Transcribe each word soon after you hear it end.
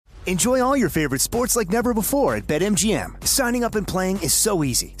Enjoy all your favorite sports like never before at BetMGM. Signing up and playing is so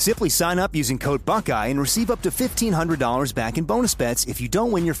easy. Simply sign up using code Buckeye and receive up to $1,500 back in bonus bets if you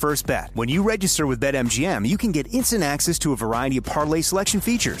don't win your first bet. When you register with BetMGM, you can get instant access to a variety of parlay selection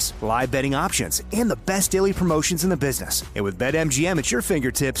features, live betting options, and the best daily promotions in the business. And with BetMGM at your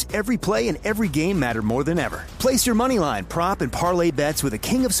fingertips, every play and every game matter more than ever. Place your moneyline, prop, and parlay bets with the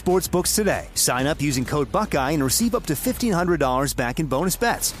king of sportsbooks today. Sign up using code Buckeye and receive up to $1,500 back in bonus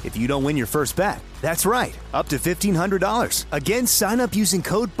bets if you don't win your first bet. That's right, up to $1,500. Again, sign up using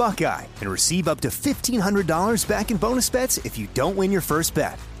code Buckeye and receive up to $1,500 back in bonus bets if you don't win your first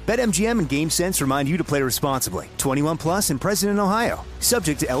bet. BetMGM and GameSense remind you to play responsibly. 21 plus and present in Ohio.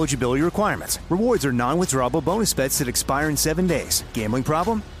 Subject to eligibility requirements. Rewards are non-withdrawable bonus bets that expire in 7 days. Gambling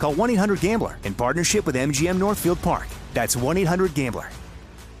problem? Call 1-800-GAMBLER in partnership with MGM Northfield Park. That's 1-800-GAMBLER.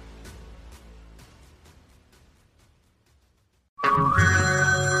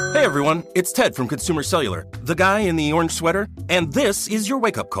 Hey everyone, it's Ted from Consumer Cellular, the guy in the orange sweater, and this is your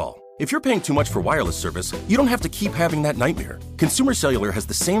wake-up call. If you're paying too much for wireless service, you don't have to keep having that nightmare. Consumer Cellular has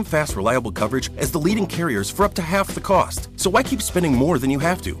the same fast, reliable coverage as the leading carriers for up to half the cost. So why keep spending more than you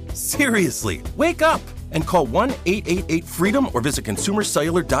have to? Seriously, wake up and call 1-888-FREEDOM or visit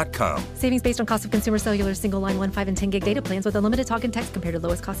consumercellular.com. Savings based on cost of Consumer Cellular single line 1, 5, and 10 gig data plans with unlimited talk and text compared to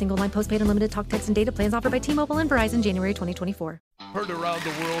lowest cost single line postpaid unlimited talk, text, and data plans offered by T-Mobile and Verizon January 2024. Heard around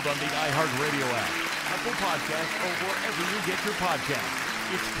the world on the iHeartRadio app, Apple Podcasts, or wherever you get your podcasts.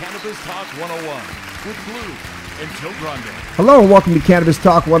 It's Cannabis Talk 101 with Blue and Joe Grande. Hello and welcome to Cannabis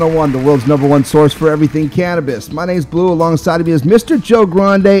Talk 101, the world's #1 source for everything cannabis. My name's Blue. Alongside of me is Mr. Joe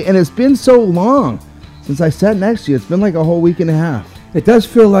Grande, and it's been so long since I sat next to you. It's been like a whole week and a half. It does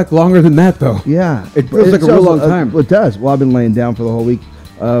feel like longer than that, though. Yeah. It feels like a real long time. It does. Well, I've been laying down for the whole week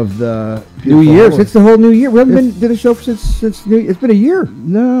of the New Year. It's the whole New Year. We haven't did a show since New Year. It's been a year.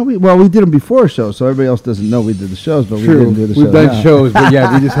 No, we did them before shows, so everybody else doesn't know we did the shows, but True. we didn't do the shows. We've done shows, but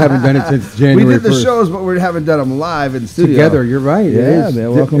yeah, we just haven't done it since January 1st. We did the shows, but we haven't done them live in studio. Together, you're right. Yeah,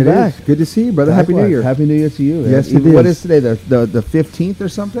 man, welcome back. Good to see you, brother. Happy New Year. Happy New Year to you. Yes, it is. What is today, the 15th or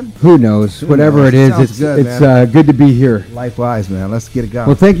something? Who knows? Whatever it is, it's good to be here. Likewise, man. Let's get it going.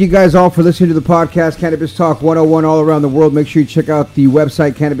 Well, thank you guys all for listening to the podcast, Cannabis Talk 101 all around the world. Make sure you check out the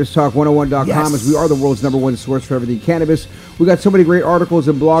website, CannabisTalk101.com, as we are the world's #1 source for everything cannabis. We got so many great articles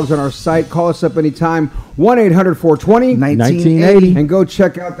and blogs on our site. Call us up anytime, 1-800-420-1980. And go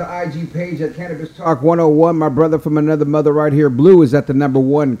check out the IG page at Cannabis Talk 101. My brother from another mother right here, Blue, is at the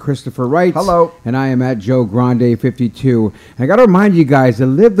 #1, Christopher Wright. Hello. And I am at Joe Grande 52. And I got to remind you guys to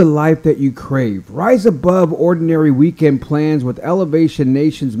live the life that you crave. Rise above ordinary weekend plans with Elevation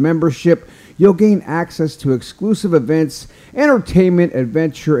Nations membership. You'll gain access to exclusive events, entertainment,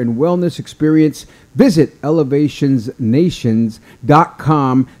 adventure, and wellness experience. Visit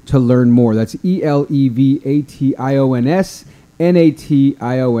elevationsnations.com to learn more. That's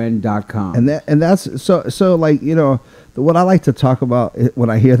ELEVATIONSNATION.com. And that's so like, you know, what I like to talk about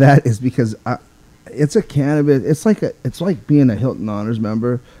when I hear that is because it's a cannabis. It's like being a Hilton Honors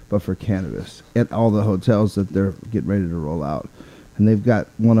member, but for cannabis at all the hotels that they're getting ready to roll out. And they've got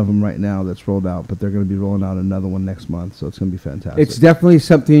one of them right now that's rolled out, but they're going to be rolling out another one next month, so it's going to be fantastic. It's definitely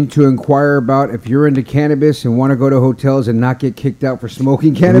something to inquire about if you're into cannabis and want to go to hotels and not get kicked out for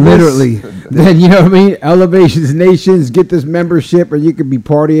smoking cannabis. Literally. Then, you know what I mean? Elevations Nations, get this membership, or you could be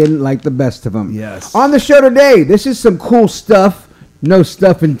partying like the best of them. Yes. On the show today, this is some cool stuff. No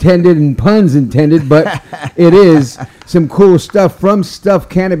stuff intended and puns intended, but it is some cool stuff from Stuff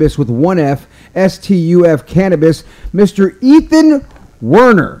Cannabis with 1F. STUF Cannabis, Mr. Ethan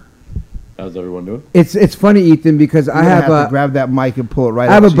Werner. How's everyone doing? It's funny, Ethan, because I have to grab that mic and pull it right.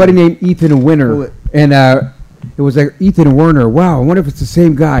 I have a buddy named Ethan Winter, and it was like Ethan Werner. Wow, I wonder if it's the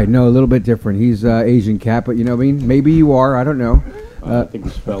same guy. No, a little bit different. He's Asian cat, but you know what I mean. Maybe you are. I don't know. I think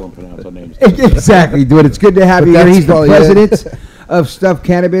we spell and pronounce our names. Exactly, dude. It's good to have you here. He's the president of Stuff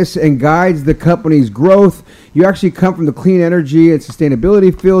Cannabis and guides the company's growth. You actually come from the clean energy and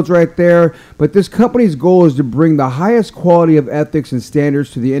sustainability fields right there, but this company's goal is to bring the highest quality of ethics and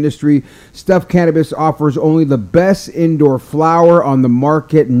standards to the industry. Stuff Cannabis offers only the best indoor flower on the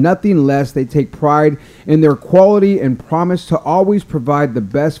market, nothing less. They take pride in their quality and promise to always provide the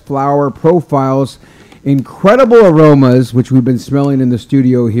best flower profiles, incredible aromas, which we've been smelling in the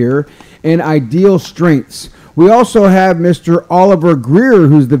studio here, and ideal strengths. We also have Mr. Oliver Greer,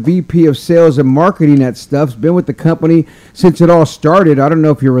 who's the VP of Sales and Marketing at Stuff's. Been with the company since it all started. I don't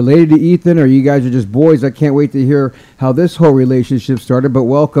know if you're related to Ethan or you guys are just boys. I can't wait to hear how this whole relationship started, but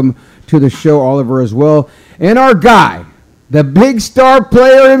welcome to the show, Oliver, as well. And our guy, the big star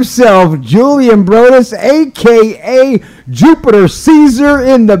player himself, Julian Brodus, a.k.a. Jupiter Caesar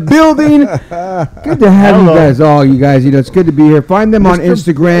in the building. Good to have you guys all. You guys, it's good to be here. Find them on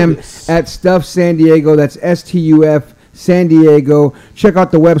Instagram at Stuff San Diego. That's STUF San Diego. Check out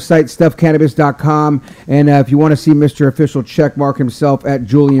the website, stuffcannabis.com. And if you want to see Mr. Official Checkmark himself, at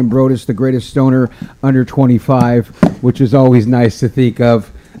Julian Brodus, the greatest stoner under 25, which is always nice to think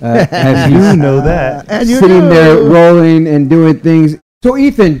of. As you know that. And sitting there rolling and doing things. So,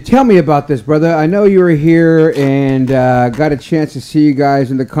 Ethan, tell me about this, brother. I know you were here and got a chance to see you guys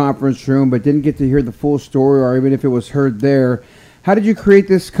in the conference room, but didn't get to hear the full story, or even if it was heard there. How did you create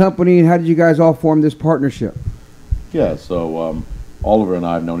this company, and how did you guys all form this partnership? Yeah, so Oliver and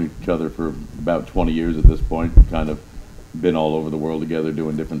I have known each other for about 20 years at this point, kind of been all over the world together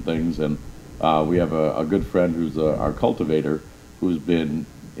doing different things, and we have a good friend who's our cultivator, who's been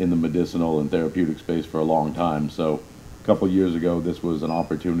in the medicinal and therapeutic space for a long time. So a couple of years ago, this was an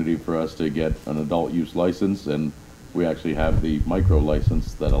opportunity for us to get an adult use license, and we actually have the micro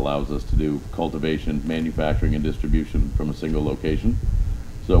license that allows us to do cultivation, manufacturing, and distribution from a single location.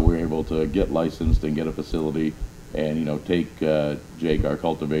 So we're able to get licensed and get a facility and, take Jake, our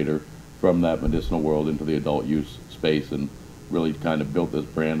cultivator, from that medicinal world into the adult use space, and really kind of built this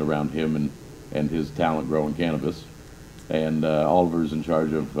brand around him and his talent growing cannabis. And Oliver's in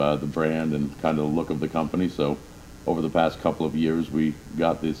charge of the brand and kind of the look of the company. So over the past couple of years, we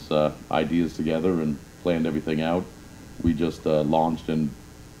got these ideas together and planned everything out. We just launched in,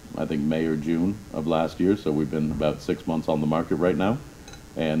 I think, May or June of last year. So we've been about 6 months on the market right now.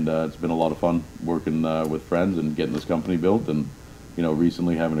 And it's been a lot of fun working with friends and getting this company built. And,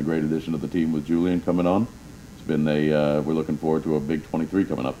 recently having a great addition to the team with Julian coming on. It's been we're looking forward to a big 23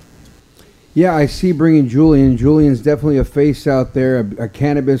 coming up. Yeah, I see bringing Julian. Julian's definitely a face out there, a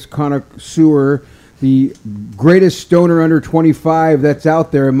cannabis connoisseur, the greatest stoner under 25 that's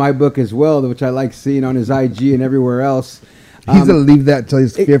out there in my book as well, which I like seeing on his IG and everywhere else. He's going to leave that until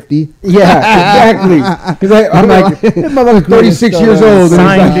he's 50. Yeah, exactly. I'm like, this motherfucker's 36 years old.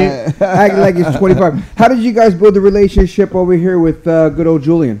 Signed it. Acting like he's 25. How did you guys build the relationship over here with good old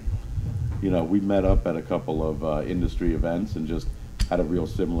Julian? We met up at a couple of industry events and just had a real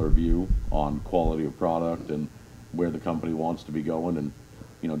similar view on quality of product and where the company wants to be going. And,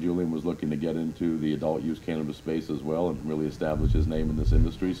 Julian was looking to get into the adult use cannabis space as well and really establish his name in this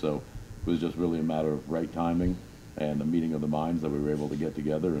industry. So it was just really a matter of right timing and a meeting of the minds that we were able to get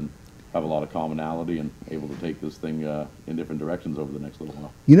together and have a lot of commonality and able to take this thing in different directions over the next little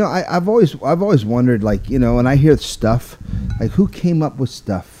while. I've always wondered, when I hear stuff, who came up with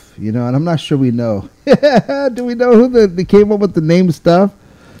stuff? And I'm not sure we know. Do we know who they came up with the name Stuff?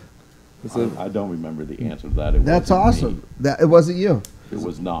 I don't remember the answer to that. That's awesome. It wasn't you. It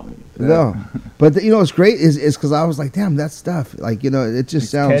was not me. No, but what's great is because I was like, damn, that stuff. It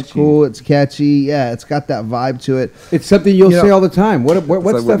just sounds catchy. cool. It's catchy. Yeah, it's got that vibe to it. It's something you'll say all the time. What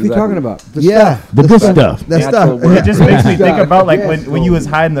stuff are you talking about? The stuff. The good stuff. That stuff. It just makes me think about when you was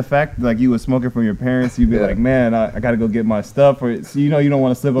hiding the fact you was smoking from your parents. You'd be like, man, I got to go get my stuff, or you don't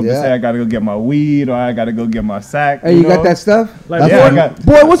want to slip up and say I got to go get my weed, or I got to go get my sack. Hey, you got that stuff?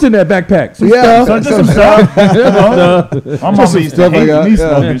 Boy, what's in that backpack? Just some stuff. My mama used to hate me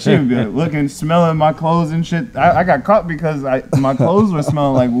smoking. She would be looking, smelling my clothes and shit. I got caught because my clothes were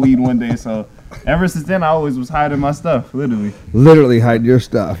smelling like weed one day. So ever since then, I always was hiding my stuff, literally hide your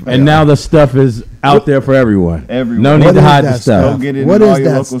stuff. And now the stuff is out there for everyone. No need to hide the stuff. Go get it in all your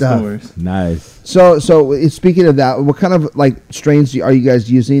local stores. Nice. So speaking of that, what kind of strains are you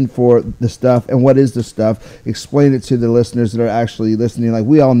guys using for the stuff, and what is the stuff? Explain it to the listeners that are actually listening.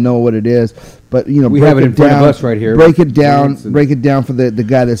 We all know what it is, but we have it in front of us right here. Break it down for the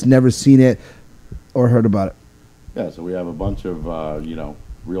guy that's never seen it or heard about it. Yeah, so we have a bunch of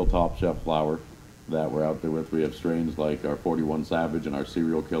real top shelf flower that we're out there with. We have strains like our 41 Savage and our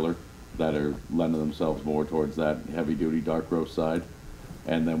Serial Killer that are lending themselves more towards that heavy duty dark roast side.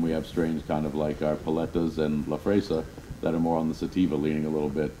 And then we have strains kind of like our Paletas and La Fresa that are more on the sativa, leaning a little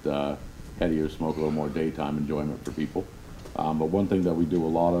bit headier, smoke a little more daytime enjoyment for people. But one thing that we do a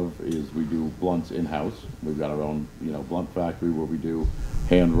lot of is we do blunts in-house. We've got our own blunt factory where we do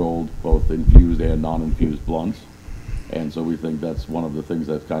hand-rolled, both infused and non-infused blunts. And so we think that's one of the things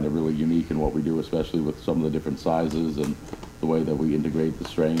that's kind of really unique in what we do, especially with some of the different sizes and the way that we integrate the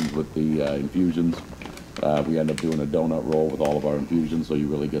strains with the infusions. We end up doing a donut roll with all of our infusions, so you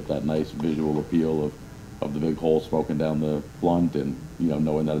really get that nice visual appeal of the big hole smoking down the blunt and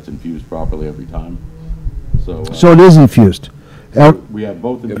knowing that it's infused properly every time. So it is infused. We have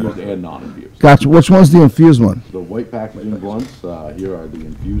both infused and non-infused. Gotcha. Which one's the infused one? The white packaging blunts, here are the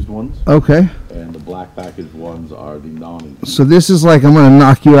infused ones. Okay. And the black packaged ones are the non-infused. So this is like I'm going to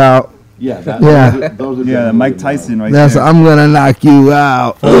knock you out. Yeah. Those are Mike Tyson right there. I'm going to knock you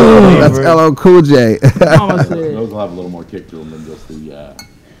out. That's LL Cool J. Those will have a little more kick to them than just the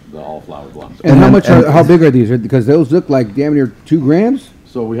all-flower blunts. And how big are these? Because those look like damn near 2 grams.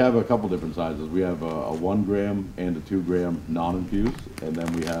 So we have a couple different sizes. We have a 1 gram and a 2 gram non-infused, and then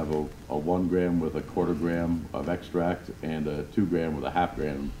we have a 1 gram with a 1/4 gram of extract and a 2 gram with a 1/2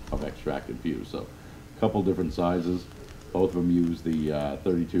 gram of extract infused. So a couple different sizes. Both of them use the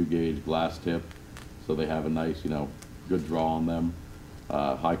 32 gauge glass tip, so they have a nice, good draw on them.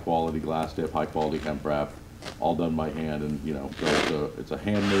 High quality glass tip, high quality hemp wrap, all done by hand, and so it's a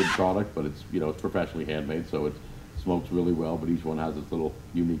handmade product, but it's it's professionally handmade, so it smokes really well. But each one has its little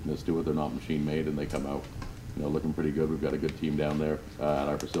uniqueness to it. They're not machine made, and they come out looking pretty good. We've got a good team down there at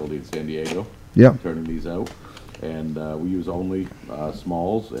our facility in San Diego, turning these out, and we use only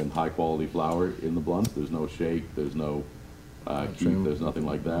smalls and high quality flower in the blunts. There's no shake, there's no keep, there's nothing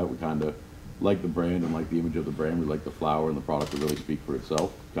like that. We kind of like the brand and like the image of the brand. We like the flower and the product to really speak for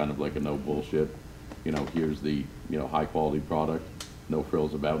itself, kind of like a no bullshit, here's the high quality product, no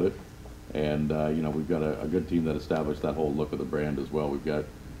frills about it. And we've got a good team that established that whole look of the brand as well. We've got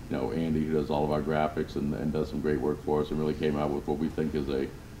Andy, who does all of our graphics and does some great work for us, and really came out with what we think is a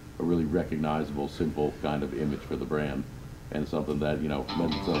really recognizable, simple kind of image for the brand, and something that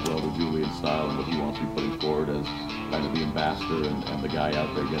lends itself well to Julian's style and what he wants to be putting forward as kind of the ambassador and the guy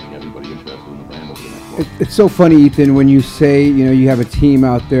out there getting everybody interested in the brand over the next one. It's so funny, Ethan, when you say you have a team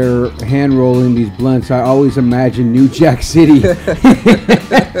out there hand rolling these blunts. I always imagine New Jack City. And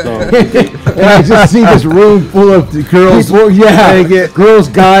I just see this room full of girls. Girls,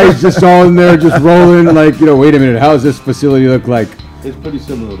 guys, just all in there, just rolling. Like, wait a minute, how does this facility look like? It's pretty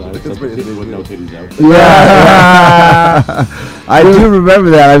similar to that, except the city with no titties out. Yeah. I do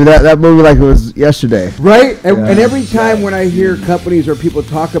remember that. I mean, that movie like it was yesterday. Right? And every time when I hear companies or people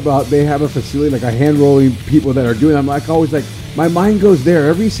talk about they have a facility, like a hand-rolling people that are doing it, I'm always like, my mind goes there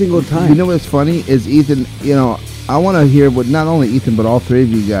every single time. You know what's funny is, Ethan, I want to hear what not only Ethan, but all three of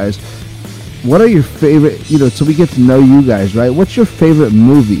you guys, what are your favorite, so we get to know you guys, right? What's your favorite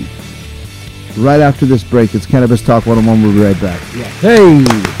movie? Right after this break, it's Cannabis Talk 101. We'll be right back. Yeah. Hey!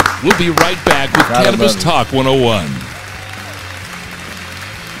 We'll be right back with Cannabis Talk 101.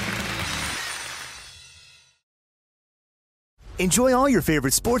 Enjoy all your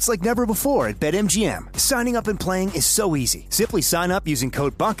favorite sports like never before at BetMGM. Signing up and playing is so easy. Simply sign up using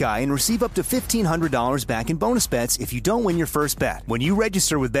code Buckeye and receive up to $1,500 back in bonus bets if you don't win your first bet. When you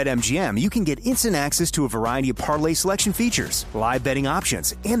register with BetMGM, you can get instant access to a variety of parlay selection features, live betting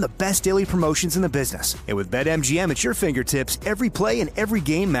options, and the best daily promotions in the business. And with BetMGM at your fingertips, every play and every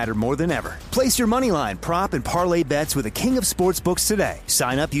game matter more than ever. Place your moneyline, prop, and parlay bets with the king of sportsbooks today.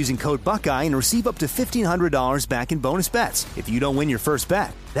 Sign up using code Buckeye and receive up to $1,500 back in bonus bets if you don't win your first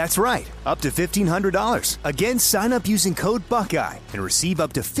bet. That's right, up to $1,500. Again, sign up using code Buckeye and receive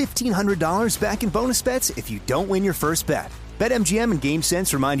up to $1,500 back in bonus bets if you don't win your first bet. BetMGM and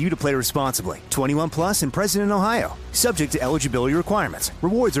GameSense remind you to play responsibly. 21 plus and present in Ohio. Subject to eligibility requirements.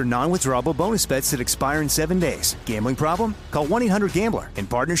 Rewards are non-withdrawable bonus bets that expire in 7 days. Gambling problem? Call 1-800-GAMBLER in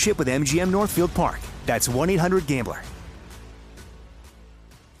partnership with MGM Northfield Park. That's 1-800-GAMBLER.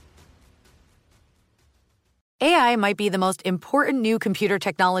 AI might be the most important new computer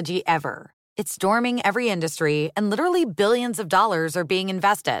technology ever. It's storming every industry, and literally billions of dollars are being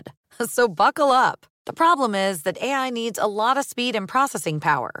invested. So buckle up. The problem is that AI needs a lot of speed and processing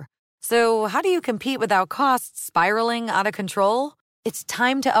power. So how do you compete without costs spiraling out of control? It's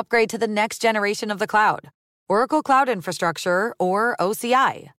time to upgrade to the next generation of the cloud. Oracle Cloud Infrastructure, or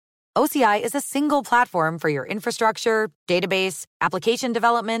OCI. OCI is a single platform for your infrastructure, database, application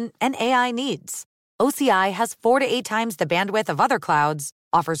development, and AI needs. OCI has 4 to 8 times the bandwidth of other clouds,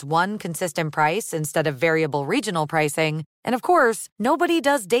 offers one consistent price instead of variable regional pricing, and of course, nobody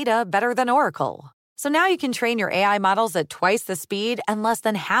does data better than Oracle. So now you can train your AI models at twice the speed and less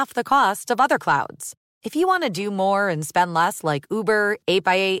than half the cost of other clouds. If you want to do more and spend less like Uber,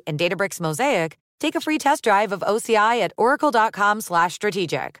 8x8, and Databricks Mosaic, take a free test drive of OCI at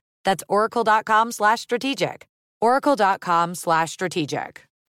oracle.com/strategic. That's oracle.com/strategic. Oracle.com/strategic.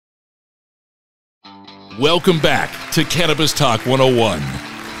 Welcome back to Cannabis Talk 101.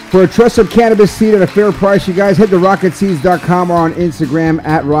 For a trusted cannabis seed at a fair price, you guys head to rocketseeds.com or on Instagram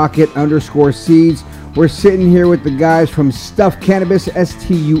at rocket_seeds. We're sitting here with the guys from Stuff Cannabis,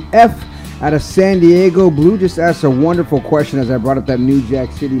 STUF, out of San Diego. Blue just asked a wonderful question as I brought up that New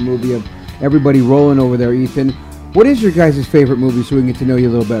Jack City movie of everybody rolling over there, Ethan. What is your guys' favorite movie so we can get to know you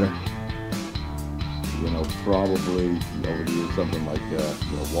a little better? Probably over the years something like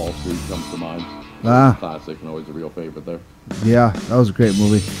Wall Street comes to mind. Classic and always a real favorite there. Yeah, that was a great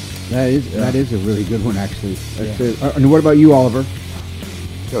movie. That is a really good one, actually. And what about you, Oliver?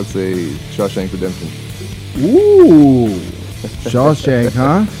 I would say Shawshank Redemption. Ooh. Shawshank,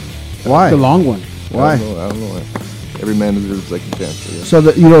 huh? Why? The long one. Why? I don't know why. Every man deserves a second chance. So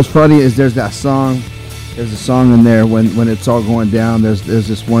what's funny is there's that song. There's a song in there when it's all going down. There's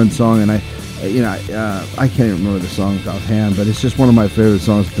this one song, and I can't even remember the song offhand, but it's just one of my favorite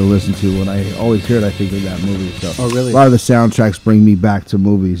songs to listen to. When I always hear it, I think of that movie. So oh, really? A lot of the soundtracks bring me back to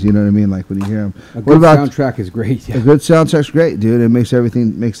movies. You know what I mean? Like when you hear them. A good soundtrack is great. Yeah. A good soundtrack's great, dude. It makes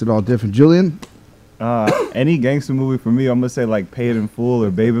it all different. Julian? Any gangster movie for me, I'm gonna say like Paid in Full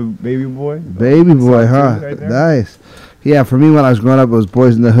or Baby Boy. Baby Boy, huh? Right, nice. Yeah, for me when I was growing up, it was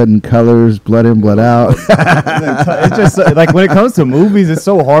Boys in the Hood and Colors, Blood In, Blood Out. It's just like when it comes to movies, it's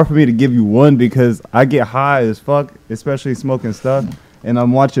so hard for me to give you one because I get high as fuck, especially smoking stuff, and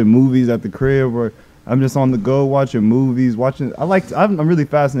I'm watching movies at the crib or I'm just on the go watching movies. I'm really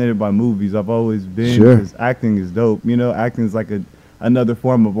fascinated by movies. I've always been because acting is dope. Acting is like another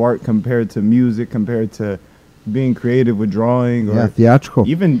form of art compared to music, compared to being creative with drawing or theatrical,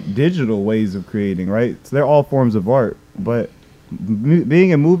 even digital ways of creating, right? So they're all forms of art. But being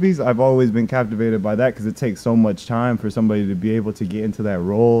in movies, I've always been captivated by that because it takes so much time for somebody to be able to get into that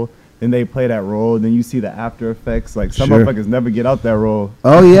role. Then they play that role. Then you see the after effects. Like some motherfuckers never get out that role.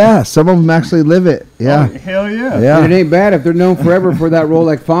 Oh yeah, some of them actually live it. Yeah, hell yeah. And it ain't bad if they're known forever for that role,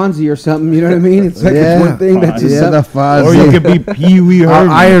 like Fonzie or something. You know what I mean? It's like it's one thing that's just the Fonzie. Or you could be Pee Wee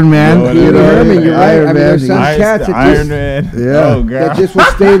Herman, Iron Man. Pee Wee Herman. You're right. I mean, there's some cats that just will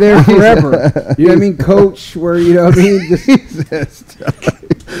stay there forever. You know what I mean? Coach, where you know what I mean?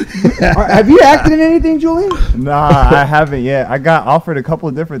 Have you acted in anything, Julian? Nah, I haven't yet. I got offered a couple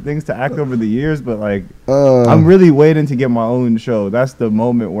of different things to act over the years, but like I'm really waiting to get my own show. That's the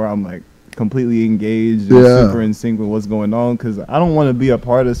moment where I'm like completely engaged and super in sync with what's going on, because I don't want to be a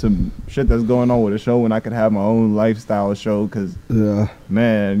part of some shit that's going on with a show when I could have my own lifestyle show. Because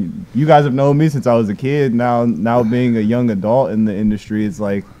man, you guys have known me since I was a kid. Now being a young adult in the industry, it's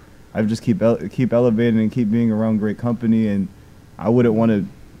like I just keep elevating and keep being around great company, and I wouldn't want to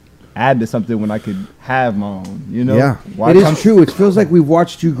add to something when I could have my own, It is true. It feels like we've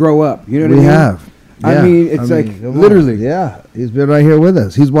watched you grow up. You know what I mean? We have. I mean, it's literally. Yeah, he's been right here with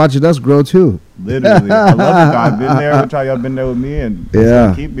us. He's watching us grow too. Literally. I love it. I've been there with y'all. Y'all been there with me, and it's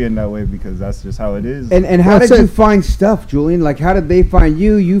gonna keep being that way because that's just how it is. And how did you find stuff, Julian? Like, how did they find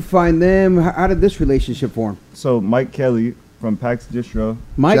you? You find them? How did this relationship form? So Mike Kelly from Pax Distro.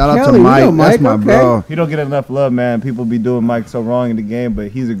 Mike Shout Kelly, out to Mike. Mike. That's my bro. He don't get enough love, man. People be doing Mike so wrong in the game, but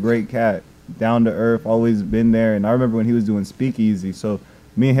he's a great cat. Down to earth, always been there. And I remember when he was doing Speakeasy, so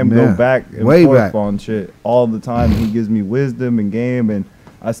me and him go back and forth on shit all the time. He gives me wisdom and game, and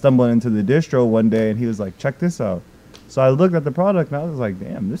I stumbled into the distro one day, and he was like, check this out. So I looked at the product, and I was like,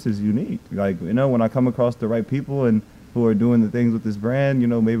 damn, this is unique. Like, when I come across the right people and who are doing the things with this brand,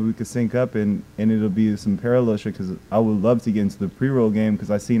 maybe we could sync up and it'll be some parallel shit, because I would love to get into the pre-roll game, because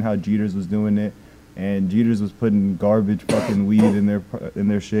I seen how Jeters was doing it, and Jeters was putting garbage fucking weed in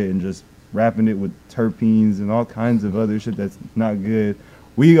their shit and just wrapping it with terpenes and all kinds of other shit that's not good.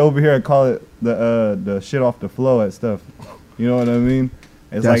 We over here call it the shit off the flow at stuff. You know what I mean?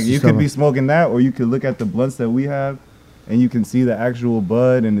 It's that's like you could be smoking that, or you could look at the blunts that we have and you can see the actual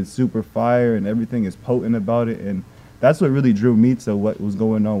bud, and it's super fire and everything is potent about it. And that's what really drew me to what was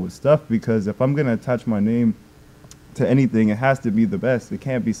going on with stuff, because if I'm going to attach my name to anything, it has to be the best. It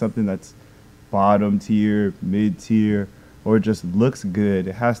can't be something that's bottom tier, mid tier, or just looks good.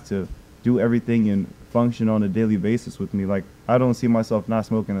 It has to do everything and function on a daily basis with me. Like, I don't see myself not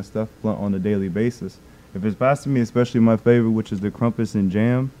smoking a stuff blunt on a daily basis. If it's passed to me, especially my favorite, which is the Crumpus and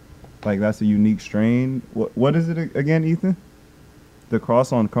Jam, like that's a unique strain. What is it again, Ethan? The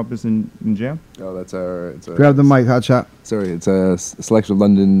cross on Crumpus and Jam? Oh, that's our... Grab the mic, hot shot. Sorry, it's a selection of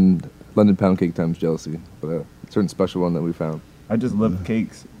London Pound Cake times Jealousy, but a certain special one that we found. I just love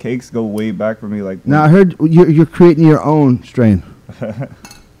cakes. Cakes go way back for me. Like, now I heard you're creating your own strain.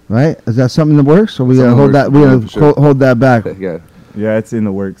 Right? Is that something that works? Or we gotta hold that? We gotta hold that back. Yeah. Yeah, it's in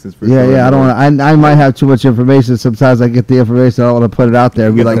the works. It's I don't. I might have too much information. Sometimes I get the information. I don't want to put it out there.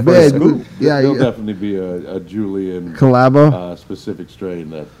 And be like, man, there'll definitely be a Julian collabo specific strain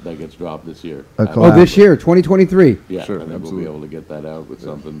that gets dropped this year. This year, 2023. Yeah, sure, and then we'll be able to get that out with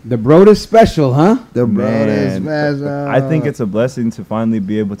something. The Brodus Special, huh? The Brodus Special. I think it's a blessing to finally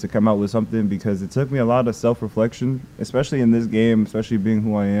be able to come out with something because it took me a lot of self-reflection, especially in this game, especially being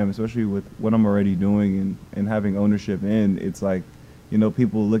who I am, especially with what I'm already doing and having ownership in. It's like, you know,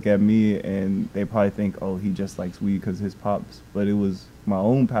 people look at me and they probably think, oh, he just likes weed because his pops. But it was my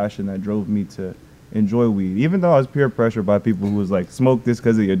own passion that drove me to enjoy weed. Even though I was peer pressured by people who was like, smoke this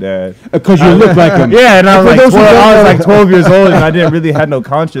because of your dad. Because you look like him. Yeah, and I was like 12 years old and I didn't really have no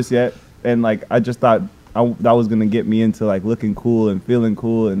conscience yet. And like, I just thought that was going to get me into like looking cool and feeling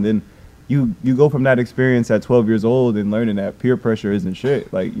cool. And then you go from that experience at 12 years old and learning that peer pressure isn't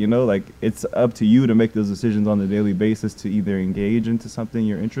shit. Like, you know, like it's up to you to make those decisions on a daily basis to either engage into something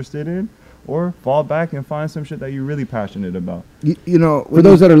you're interested in or fall back and find some shit that you're really passionate about. You know, for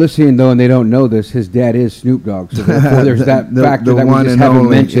those that are listening though and they don't know this, his dad is Snoop Dogg. So therefore there's that factor that we just haven't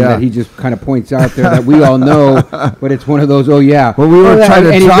mentioned that he just kind of points out there that we all know, but it's one of those. Oh yeah. Well, we were trying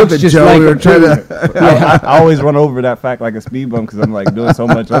to drop it, Joe. Like we were trying to. I always run over that fact like a speed bump because I'm like doing so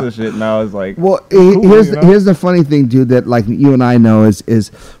much other shit now. It's like, well, here's the funny thing, dude. That like you and I know is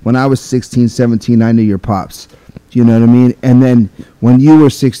when I was 16, 17, I knew your pops. You know what I mean? And then when you were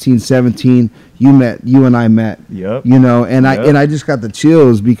 16, 17, you and I met. Yep. You know, and I just got the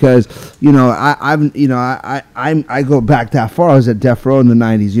chills because, you know, I go back that far. I was at Death Row in the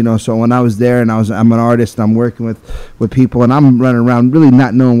 90s, you know, so when I was there and I'm an artist and I'm working with people and I'm running around really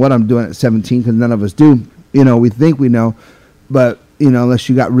not knowing what I'm doing at 17 because none of us do. You know, we think we know, but you know, unless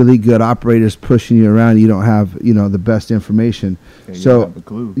you got really good operators pushing you around, you don't have, you know, the best information. Yeah, so you don't have a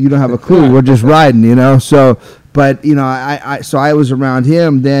clue. You don't have a clue. We're just riding, you know. So, but you know, so I was around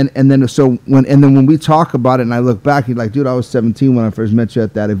him then, and then when we talk about it, and I look back, he's like, dude, I was 17 when I first met you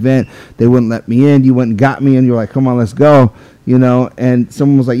at that event. They wouldn't let me in. You went and got me, and you're like, come on, let's go. You know, and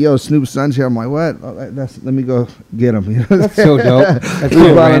someone was like, "Yo, Snoop's son's here." I'm like, "What? Oh, let me go get him." That's so dope. That's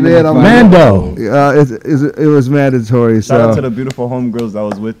cool. Mando. It was mandatory. Shout out to the beautiful homegirls that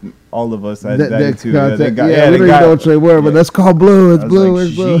was with all of us at that too. We don't know what they were, but let's call Blue. It's Blue. Like,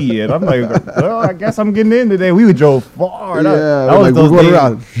 it's Blue. Shit. I'm like, well, I guess I'm getting in today. We drove far. Yeah, that was those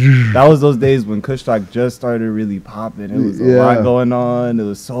days. That was those days when Kush Talk just started really popping. It was a lot going on. There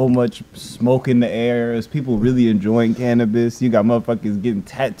was so much smoke in the air. There's people really enjoying cannabis. You got motherfuckers getting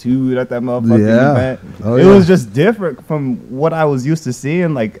tattooed at that motherfucking event. It was just different from what I was used to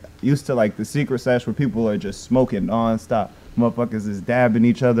seeing. Like used to like the secret sesh where people are just smoking nonstop. Motherfuckers is dabbing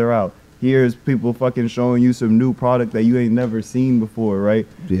each other out. Here's people fucking showing you some new product that you ain't never seen before, right?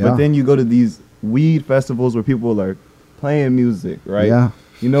 Yeah. But then you go to these weed festivals where people are playing music, right? Yeah.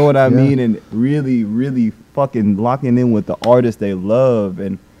 You know what I mean? And really, really fucking locking in with the artist they love.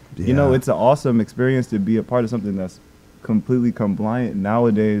 And, you know, it's an awesome experience to be a part of something that's completely compliant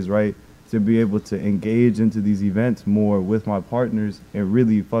nowadays, right? To be able to engage into these events more with my partners and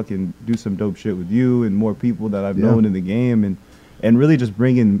really fucking do some dope shit with you and more people that I've known in the game and really just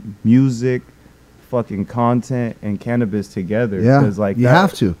bringing music, fucking content and cannabis together. Yeah, like you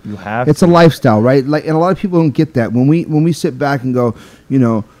have to. You have it's to. a lifestyle, right? Like, and a lot of people don't get that. When we sit back and go, you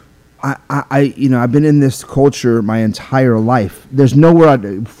know, I you know, I've been in this culture my entire life. There's nowhere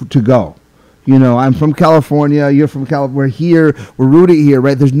to go. You know, I'm from California. You're from California. We're here. We're rooted here,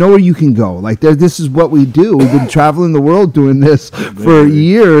 right? There's nowhere you can go. Like, this is what we do. We've been traveling the world doing this for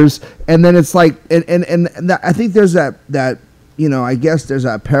years, and then it's like, and that, I think there's that you know, I guess there's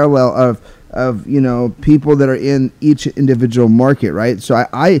that parallel of you know, people that are in each individual market, right? So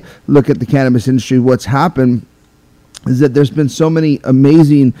I look at the cannabis industry. What's happened is that there's been so many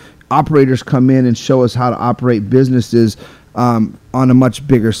amazing operators come in and show us how to operate businesses on a much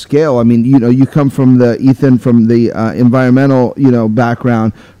bigger scale. I mean, you know, you come from the Ethan from the environmental, you know,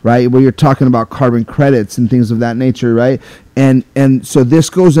 background, right, where you're talking about carbon credits and things of that nature, right? And so this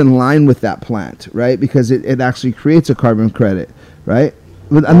goes in line with that plant, right? Because it actually creates a carbon credit, right?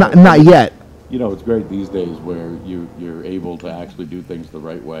 But not yet. You know, it's great these days where you're able to actually do things the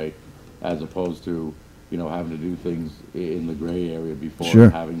right way, as opposed to, you know, having to do things in the gray area before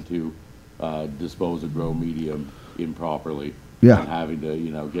having to dispose of grow medium improperly, and having to,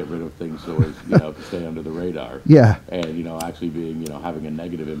 you know, get rid of things so as, you know, to stay under the radar, and, you know, actually being, you know, having a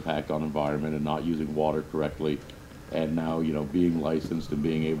negative impact on environment and not using water correctly, and now, you know, being licensed and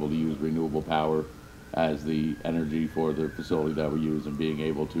being able to use renewable power as the energy for the facility that we use, and being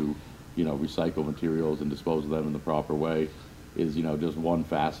able to, you know, recycle materials and dispose of them in the proper way is, you know, just one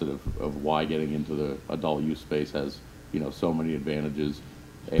facet of why getting into the adult use space has so many advantages.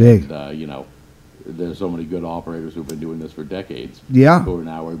 Big. And, there's so many good operators who've been doing this for decades. Yeah. Who are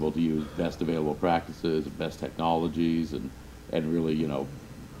now able to use best available practices, best technologies, and really,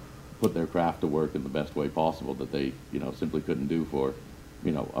 put their craft to work in the best way possible that they, simply couldn't do for,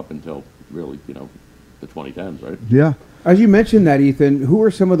 up until really, the 2010s, right? Yeah. As you mentioned that, Ethan, who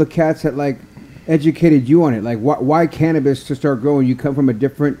are some of the cats that like educated you on it? Like, why cannabis to start growing? You come from a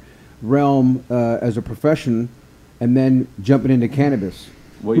different realm as a profession, and then jumping into cannabis.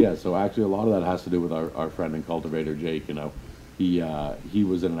 Well, yeah. So actually, a lot of that has to do with our friend and cultivator Jake. He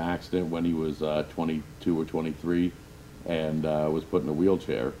was in an accident when he was 22 or 23, and was put in a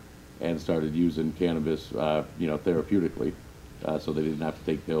wheelchair, and started using cannabis, therapeutically, so they didn't have to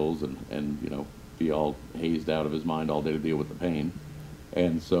take pills and be all hazed out of his mind all day to deal with the pain.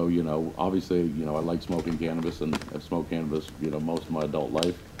 And so, obviously, I like smoking cannabis, and I've smoked cannabis, most of my adult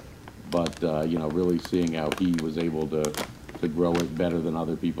life. But, really seeing how he was able to grow it better than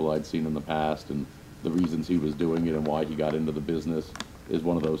other people I'd seen in the past, and the reasons he was doing it and why he got into the business is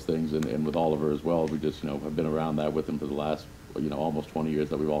one of those things. And with Oliver as well, we just, have been around that with him for the last, almost 20 years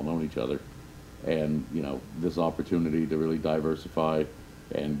that we've all known each other. And, this opportunity to really diversify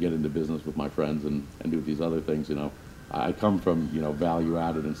and get into business with my friends and do these other things, I come from,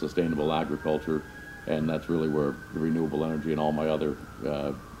 value-added and sustainable agriculture, and that's really where the renewable energy and all my other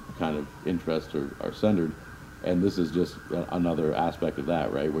kind of interests are centered. And this is just another aspect of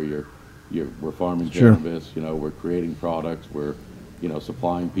that, right? Where we're farming cannabis, we're creating products, we're,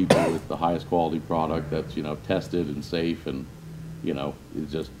 supplying people with the highest quality product that's, tested and safe, and,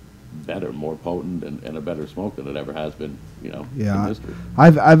 it's just better, more potent, and a better smoke than it ever has been, in history.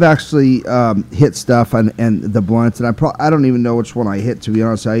 I've actually hit stuff and the blunts, and I don't even know which one I hit, to be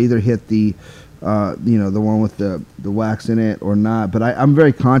honest. I either hit the the one with the wax in it or not. But I'm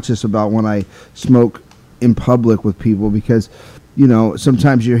very conscious about when I smoke in public with people, because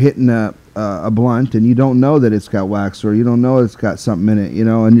sometimes you're hitting a blunt and you don't know that it's got wax, or you don't know it's got something in it,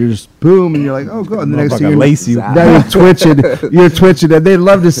 and you're just boom, and you're like, oh god, and the next thing you're twitching, and they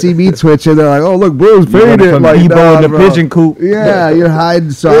love to see me twitching. They're like, oh look, Bruce faded, like in the pigeon coop. Yeah, you're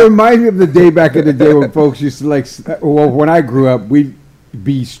hiding. So it reminds me of the day back in the day when folks used to when I grew up, we'd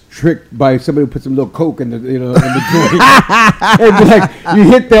be tricked by somebody who put some little coke in the in the joint. And be like, you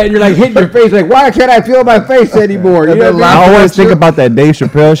hit that and you're like hitting your face, like, why can't I feel my face anymore? I always think about that Dave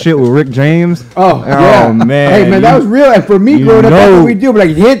Chappelle shit with Rick James. Oh yeah. Man, hey man, that was real. And for me growing up, that's what we do. But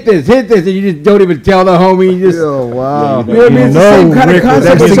like, hit this, and you just don't even tell the homie. You just, wow. You know what I mean? It's the same kind of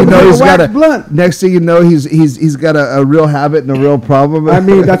concept. Next thing you know, he's got a real habit and a real problem. I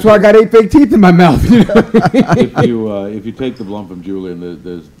mean, that's why I got 8 fake teeth in my mouth. If you take the blunt from Julian,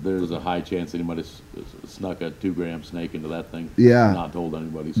 there's a high chance anybody snuck a 2-gram snake into that thing. Yeah. And not told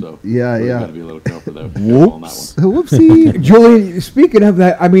anybody. So yeah. Got to be a little careful on that one. Whoopsie. Julian, speaking of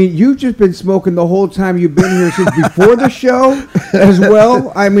that, I mean, you've just been smoking the whole time you've been here since before the show as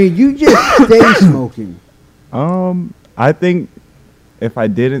well. I mean, you just stay smoking. I think if I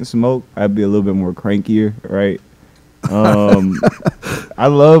didn't smoke, I'd be a little bit more crankier, right? I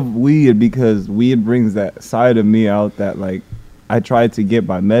love weed because weed brings that side of me out that, like, I tried to get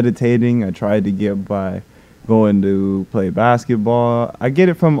by meditating. I tried to get by going to play basketball. I get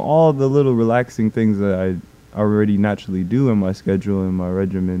it from all the little relaxing things that I already naturally do in my schedule and my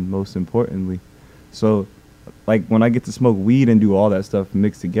regimen, most importantly. So, like, when I get to smoke weed and do all that stuff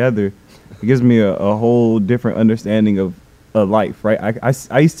mixed together, it gives me a whole different understanding of life, right?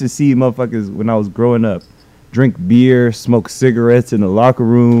 I used to see motherfuckers when I was growing up drink beer, smoke cigarettes in the locker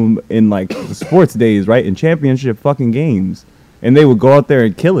room in, like, the sports days, right? In championship fucking games. And they would go out there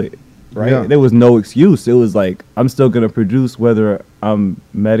and kill it, right? Yeah. There was no excuse. It was like, I'm still going to produce whether I'm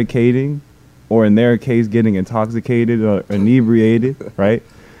medicating or, in their case, getting intoxicated or inebriated, right?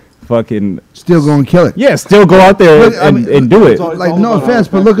 Fucking still go and kill it. Yeah, still go out there and do it. Like, no offense,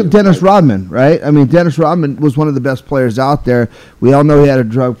 but look at Dennis Rodman, right? I mean, Dennis Rodman was one of the best players out there. We all know he had a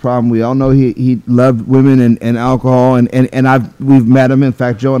drug problem. We all know he loved women and alcohol, and we've met him. In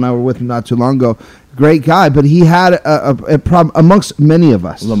fact, Joe and I were with him not too long ago. Great guy, but he had a problem amongst many of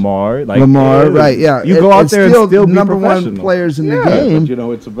us. Lamar, right? Yeah, you go out there and still be number one players in the game.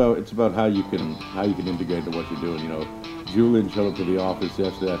 But, it's about how you can integrate into what you're doing. Julian showed up to the office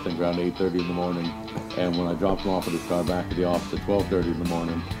yesterday, I think around 8:30 in the morning, and when I dropped him off at his car back to the office at 12:30 in the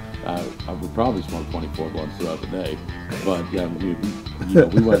morning, I would probably smoke 24 blunts throughout the day. But yeah, we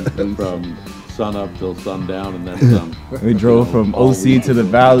went from sun up till sundown, and then some. We drove from OC to the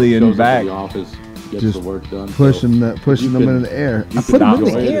Valley and back. To the office, gets just the work done. Pushing them in the air. I put them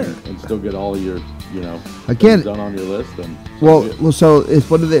in the air and still get all of your again done on your list. And so it's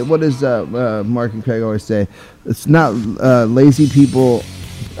what does Mark and Craig always say? It's not lazy people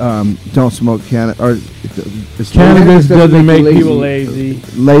don't smoke cannabis. Cannabis doesn't make people lazy.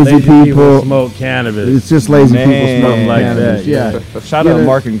 Lazy people smoke cannabis. It's just lazy people smoke like cannabis. that. Yeah. Shout out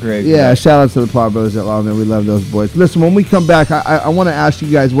Mark and Craig. Yeah, shout out to the Pod Brothers at Lawman. We love those boys. Listen, when we come back, I want to ask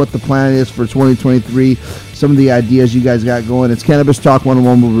you guys what the plan is for 2023. Some of the ideas you guys got going. It's Cannabis Talk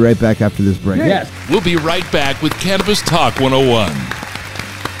 101. We'll be right back after this break. Yes. We'll be right back with Cannabis Talk 101.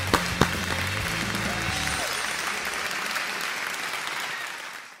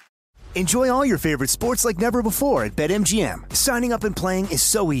 Enjoy all your favorite sports like never before at BetMGM. Signing up and playing is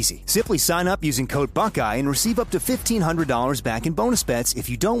so easy. Simply sign up using code Buckeye and receive up to $1,500 back in bonus bets if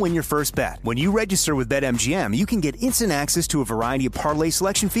you don't win your first bet. When you register with BetMGM, you can get instant access to a variety of parlay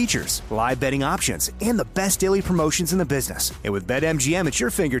selection features, live betting options, and the best daily promotions in the business. And with BetMGM at your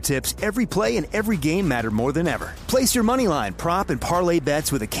fingertips, every play and every game matter more than ever. Place your moneyline, prop, and parlay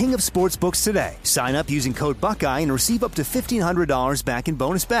bets with the king of sportsbooks today. Sign up using code Buckeye and receive up to $1,500 back in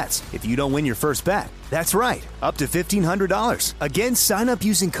bonus bets if you don't win your first bet. That's right, up to $1,500. Again, sign up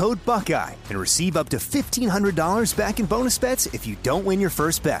using code Buckeye and receive up to $1,500 back in bonus bets if you don't win your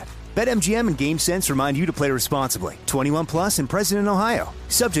first bet. BetMGM and GameSense remind you to play responsibly. 21 plus and present in Ohio.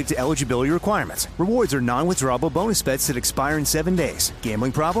 Subject to eligibility requirements. Rewards are non-withdrawable bonus bets that expire in 7 days.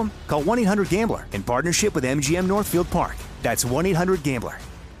 Gambling problem? Call 1-800-GAMBLER in partnership with MGM Northfield Park. That's 1-800-GAMBLER.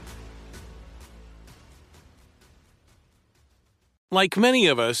 Like many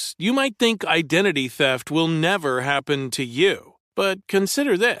of us, you might think identity theft will never happen to you. But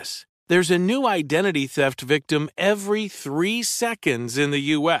consider this. There's a new identity theft victim every 3 seconds in the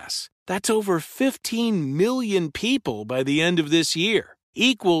U.S. That's over 15 million people by the end of this year,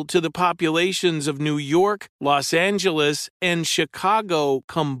 equal to the populations of New York, Los Angeles, and Chicago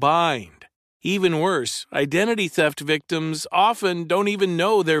combined. Even worse, identity theft victims often don't even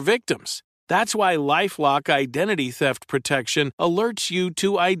know they're victims. That's why LifeLock Identity Theft Protection alerts you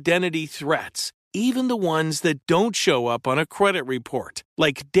to identity threats, even the ones that don't show up on a credit report,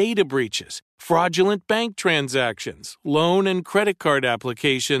 like data breaches, fraudulent bank transactions, loan and credit card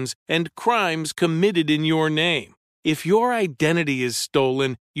applications, and crimes committed in your name. If your identity is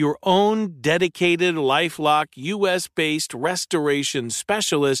stolen, your own dedicated LifeLock U.S.-based restoration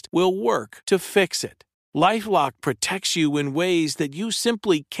specialist will work to fix it. LifeLock protects you in ways that you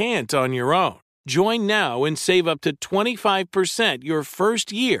simply can't on your own. Join now and save up to 25% your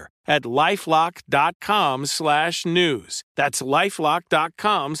first year at LifeLock.com/news. That's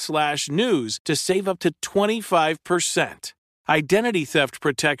LifeLock.com/news to save up to 25%. Identity theft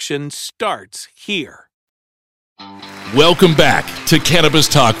protection starts here. Welcome back to Cannabis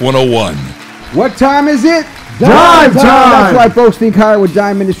Talk 101. What time is it? Dime time! That's right, folks. Think higher with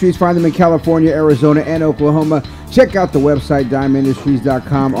Dime Industries. Find them in California, Arizona, and Oklahoma. Check out the website,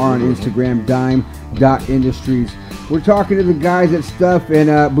 dimeindustries.com, or on Instagram, dime.industries. We're talking to the guys at Stuff,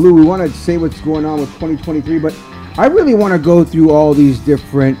 and Blue, we want to say what's going on with 2023, but I really want to go through all these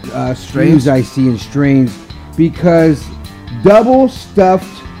different strains I see and strains, because double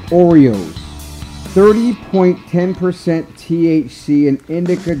stuffed Oreos, 30.10% THC, and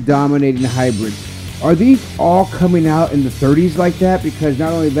indica dominating hybrids. Are these all coming out in the 30s like that? Because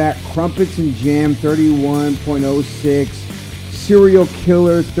not only that, Crumpets and Jam 31.06, Serial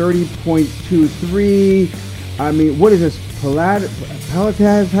Killer 30.23. I mean, what is this? Paletas? How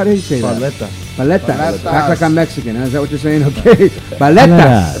do you say that? Paletas. Act like I'm Mexican. Huh? Is that what you're saying? Okay.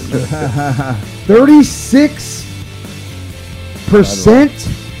 Paletas.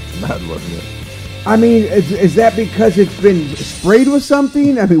 36%. Mad, wasn't it? I mean, is that because it's been sprayed with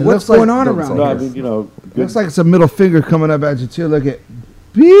something? I mean, what's going on around here? I mean, looks like it's a middle finger coming up at you too. Look at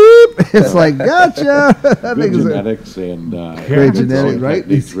beep. It's like gotcha. Good genetics and great genetics, right?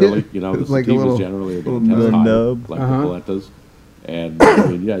 Really, the like sativas generally are going to test high, like the paletas. And I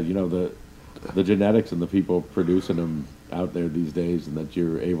mean, the genetics and the people producing them out there these days, and that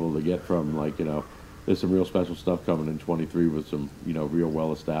you're able to get from, there's some real special stuff coming in 23 with some, real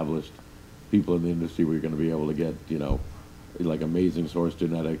well-established people in the industry where you're going to be able to get, like amazing source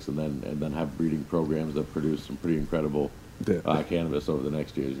genetics, and then have breeding programs that produce some pretty incredible cannabis over the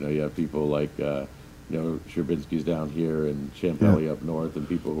next years. You have people like, Sherbinsky's down here and Champelli up north, and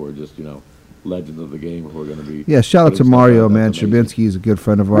people who are just, legends of the game who are going to be. Yeah, shout out to Mario, man. Sherbinsky is a good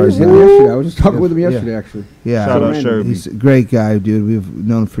friend of ours. I was just talking with him yesterday, actually. Yeah, shout out Sherby. He's a great guy, dude. We've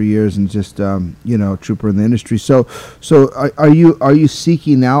known him for years, and just trooper in the industry. So are you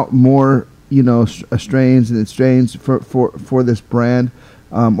seeking out more strains for this brand,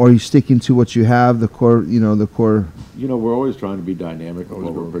 or are you sticking to what you have, the core? We're always trying to be dynamic with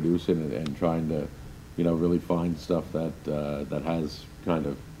what we're producing, and trying to really find stuff that has kind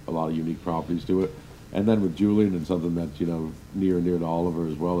of a lot of unique properties to it. And then with Julian, and something that's near and dear to Oliver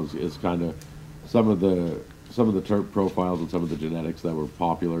as well, is kind of some of the terp profiles and some of the genetics that were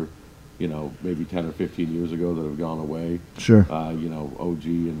popular, maybe 10 or 15 years ago that have gone away. Sure. OG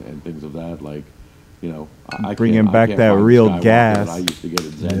and things of that, like. I bringing can't back that find real Skywalker gas. that I used to get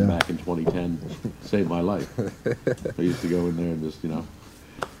at Zen back in 2010. Saved my life. I used to go in there and just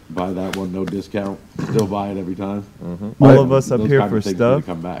buy that one, no discount. Still buy it every time. All of us up here for stuff. stuff.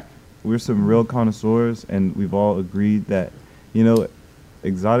 Come back. We're some real connoisseurs, and we've all agreed that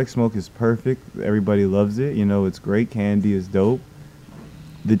exotic smoke is perfect. Everybody loves it. It's great. Candy is dope.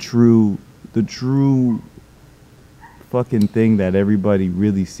 The true fucking thing that everybody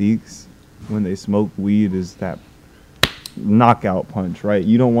really seeks when they smoke weed is that knockout punch, right?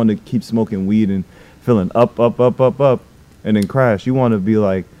 You don't want to keep smoking weed and feeling up, and then crash. You want to be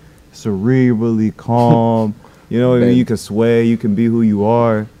like cerebrally calm. You can sway, you can be who you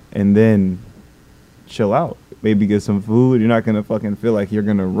are, and then chill out. Maybe get some food. You're not going to fucking feel like you're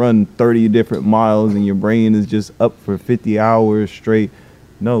going to run 30 different miles and your brain is just up for 50 hours straight.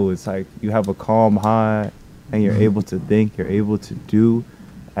 No, it's like you have a calm high and you're able to think, you're able to do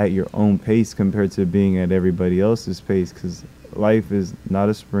at your own pace compared to being at everybody else's pace, because life is not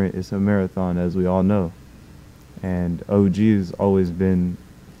a sprint, it's a marathon, as we all know. And OG has always been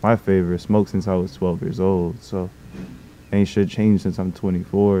my favorite. Smoke since I was 12 years old, so ain't shit changed since I'm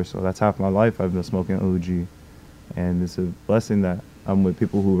 24, so that's half my life I've been smoking OG. And it's a blessing that I'm with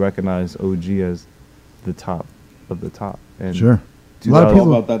people who recognize OG as the top of the top. And sure. A lot of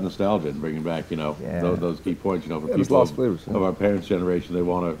people about that nostalgia and bringing back, those key points. For people lost flavors, of our parents' generation, they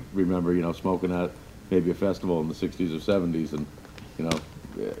want to remember, smoking at maybe a festival in the '60s or '70s, and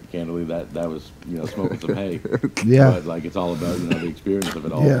candidly, that was smoking some hay. Yeah. But it's all about the experience of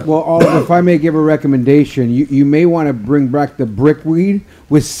it all. Yeah. Well, Oliver, if I may give a recommendation, you may want to bring back the brickweed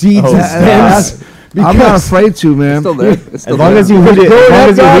with seeds and stems. I'm not afraid to, man. It's still there. It's still As long there. as you heat it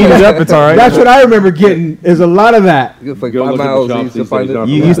up, it's all right. That's what I remember getting. Is a lot of that. You go like Go 5 look at the miles shops east to these find days, it.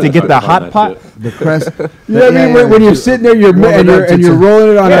 You used to get the hot pot. The crest. You know what I mean? When you're sitting there, you're and you're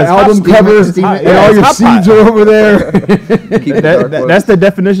rolling it on an album cover, and all your seeds are over there. That's the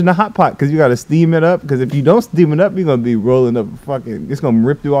definition of hot pot, because you got to steam it up. Because if you don't steam it up, you're gonna be rolling up it's gonna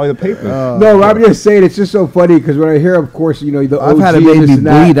rip through all your paper. No, I'm just saying it's just so funny because when I hear, of course, the I've OG had it made and me this and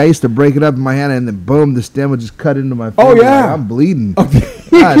that. bleed. I used to break it up in my hand, and then boom, the stem would just cut into my finger. Oh, yeah. Like, I'm bleeding.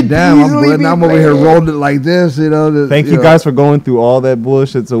 You God could damn, I'm easily bleeding. be I'm over here rolling it like this, Thank you guys for going through all that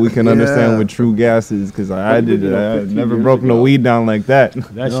bullshit so we can understand Yeah. what true gas is, because I did it. I 15 never years broke no ago. weed down like that.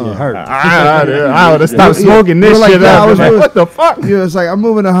 That shit hurt. I would have stopped Yeah. smoking this You're like, shit yeah, I up. was Like, moving- what the fuck? It's like I'm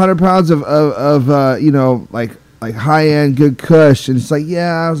moving 100 pounds of like high end good kush, and it's like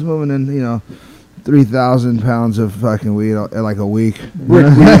I was moving in 3,000 pounds of fucking weed in like a week. Like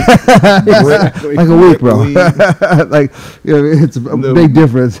a week, bro. Like it's a big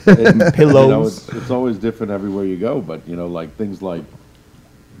difference. Pillows. It's always different everywhere you go, but like things like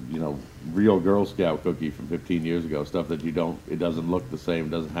real Girl Scout cookie from 15 years ago, stuff that it doesn't look the same,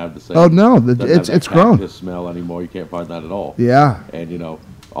 doesn't have the same. Oh no, doesn't have that it's grown. cactus smell anymore. You can't find that at all. Yeah. And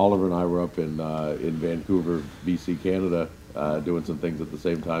Oliver and I were up in Vancouver, BC, Canada, doing some things at the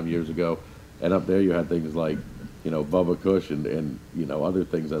same time years ago, and up there you had things like Bubba Kush and other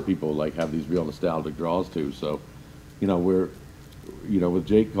things that people like have these real nostalgic draws to. So we're with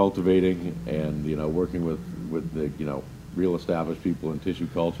Jake cultivating and working with the real established people in tissue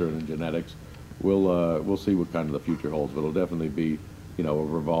culture and in genetics, we'll see what kind of the future holds, but it'll definitely be a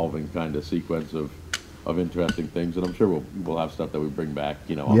revolving kind of sequence of interesting things, and I'm sure we'll have stuff that we bring back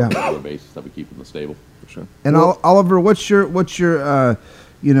on a regular basis that we keep in the stable. For sure. And Oliver, what's your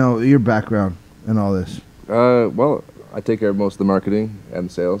your background in all this? Well, I take care of most of the marketing and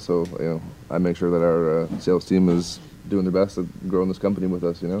sales, so I make sure that our sales team is doing their best at growing this company with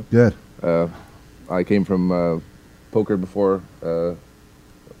us. Good. I came from poker before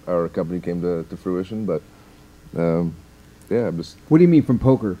our company came to fruition, but I'm just. What do you mean from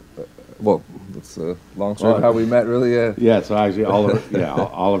poker? Well, it's a long story of how we met, really. Yeah. So actually,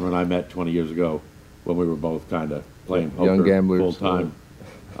 Oliver and I met 20 years ago when we were both kind of playing poker young gamblers full time.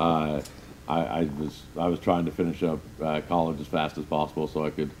 I was trying to finish up college as fast as possible so I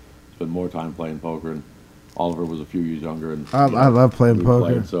could spend more time playing poker, and Oliver was a few years younger. And I love playing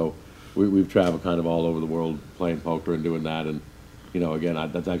poker. So we've traveled kind of all over the world playing poker and doing that, and again,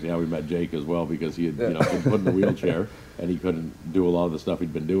 that's actually how we met Jake as well, because he had been put in a wheelchair and he couldn't do a lot of the stuff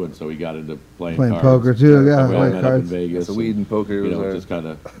he'd been doing, so he got into playing cards. Poker too. Yeah, we all playing met up in cards. Vegas. So weed and poker. Just kind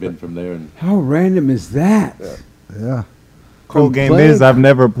of been from there. And How random is that? Yeah. Cool game is I've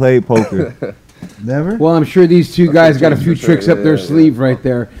never played poker. Never? Well, I'm sure these two guys got a few tricks up their sleeve right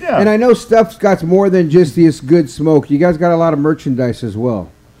there. Yeah. And I know Stuff's got more than just this good smoke. You guys got a lot of merchandise as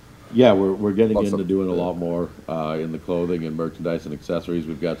well. Yeah, we're getting into doing a lot more in the clothing and merchandise and accessories.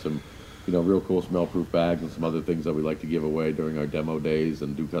 We've got some, real cool smell-proof bags and some other things that we like to give away during our demo days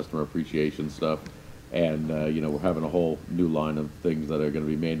and do customer appreciation stuff. And, we're having a whole new line of things that are going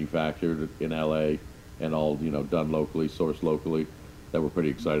to be manufactured in LA and all, done locally, sourced locally, that we're pretty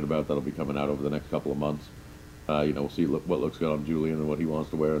excited about. That'll be coming out over the next couple of months. We'll see what looks good on Julian and what he wants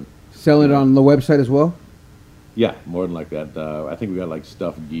to wear. And selling it on the website as well? Yeah, more than like that. I think we got like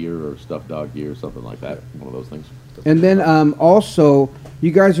stuffed gear or stuffed dog gear or something like that. One of those things. And then also,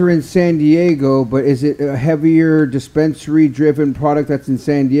 you guys are in San Diego, but is it a heavier dispensary-driven product that's in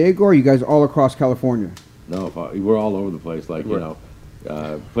San Diego, or are you guys all across California? No, we're all over the place. Like,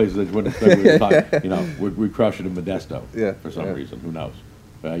 places that you wouldn't expect we would talk. We crush it in Modesto for some reason. Who knows?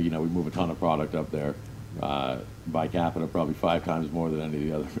 We move a ton of product up there. By capita, probably 5 times more than any of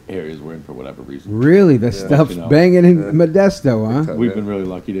the other areas we're in for whatever reason. Really? The stuff's banging in Modesto, huh? We've been really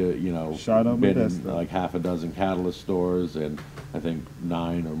lucky to, Shout out been Modesto. in like half a dozen Catalyst stores and I think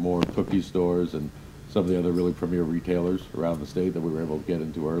 9 or more cookie stores and some of the other really premier retailers around the state that we were able to get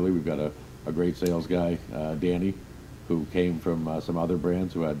into early. We've got a great sales guy, Danny, who came from some other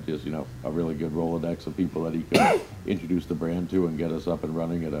brands who had just, a really good Rolodex of people that he could introduce the brand to and get us up and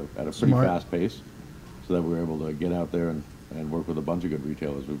running at a pretty fast pace. So that we were able to get out there and work with a bunch of good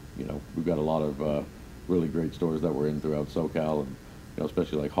retailers. We've got a lot of really great stores that we're in throughout SoCal, and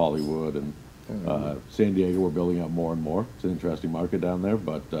especially like Hollywood and San Diego. We're building out more and more. It's an interesting market down there,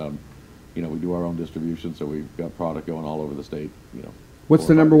 but we do our own distribution, so we've got product going all over the state. What's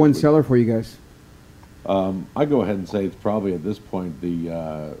the number one seller for you guys? I go ahead and say it's probably at this point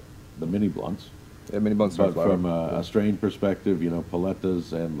the mini blunts. Yeah, mini blunts. But from a strain perspective,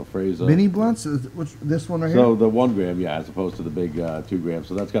 Palettas and La Fresa. Mini blunts? This one right here? So the 1 gram, as opposed to the big 2 grams.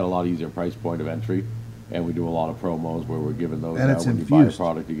 So that's got a lot easier price point of entry. And we do a lot of promos where we're giving those out. When you buy a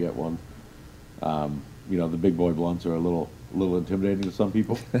product, you get one. The big boy blunts are a little intimidating to some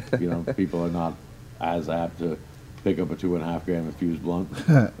people. People are not as apt to pick up a 2.5 gram infused blunt.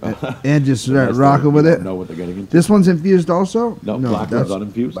 And just start rocking with it? Know what they're getting into. This one's infused also? No, black one's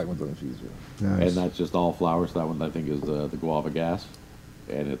uninfused. Black one's uninfused, yeah. Nice. And that's just all flower. So that one I think is the guava gas,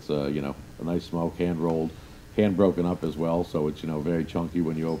 and it's a nice smoke, hand rolled, hand broken up as well. So it's very chunky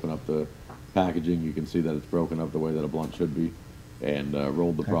when you open up the packaging. You can see that it's broken up the way that a blunt should be, and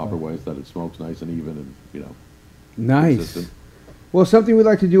rolled the proper way so that it smokes nice and even and nice. consistent. Well, something we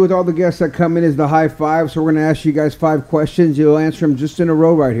like to do with all the guests that come in is the high five. So we're going to ask you guys 5 questions. You'll answer them just in a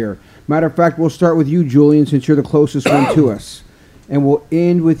row right here. Matter of fact, we'll start with you, Julian, since you're the closest one to us, and we'll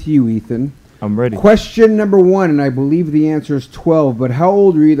end with you, Ethan. I'm ready. Question number 1, and I believe the answer is 12, but how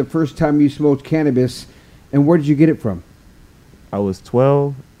old were you the first time you smoked cannabis, and where did you get it from? I was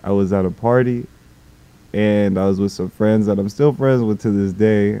 12. I was at a party, and I was with some friends that I'm still friends with to this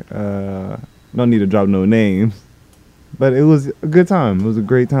day. Don't need to drop no names, but it was a good time. It was a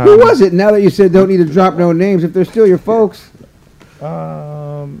great time. Who was it? Now that you said don't need to drop no names, if they're still your folks.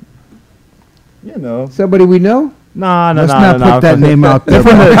 Somebody we know? Let's not put that name out there.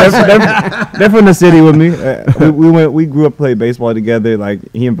 They're from the city with me. We grew up playing baseball together. Like,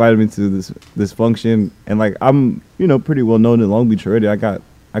 he invited me to this function, and like, I'm pretty well known in Long Beach already. I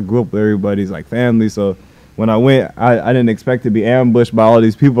grew up with everybody's like family, so when I went, I didn't expect to be ambushed by all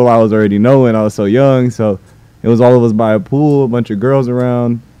these people I was already knowing. I was so young, so it was all of us by a pool, a bunch of girls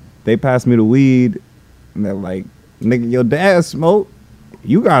around. They passed me the weed, and they're like, "Nigga, your dad smoke?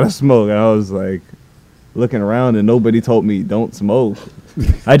 You gotta smoke." And I was like, looking around, and nobody told me don't smoke.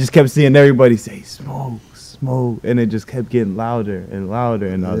 I just kept seeing everybody say smoke, smoke, and it just kept getting louder and louder.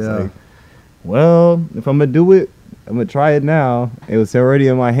 And I was like, well, if I'm gonna do it, I'm gonna try it now. It was already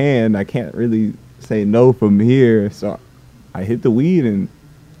in my hand. I can't really say no from here. So I hit the weed, and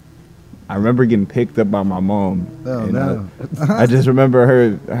I remember getting picked up by my mom. Oh, no. I just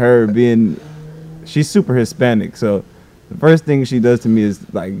remember her being, she's super Hispanic, so the first thing she does to me is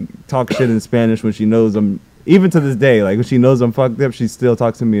like talk shit in Spanish when she knows I'm, even to this day, like when she knows I'm fucked up, she still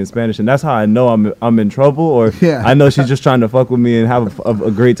talks to me in Spanish, and that's how I know I'm in trouble, or I know she's just trying to fuck with me and have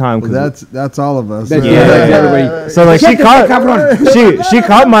a great time. Well, that's all of us. Everybody. So like she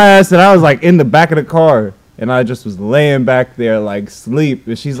caught my ass, and I was like in the back of the car, and I just was laying back there like sleep,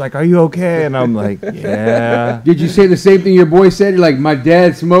 and she's like, "Are you okay?" And I'm like, "Yeah." Did you say the same thing your boy said? You're like, "My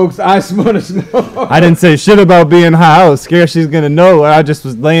dad smokes, I smoke." I didn't say shit about being high. I was scared she's gonna know. I just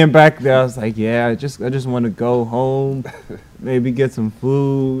was laying back there. I was like, "Yeah, I just want to go home, maybe get some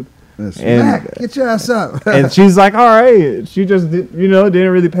food." Mac, get your ass up. And she's like, all right. She just, didn't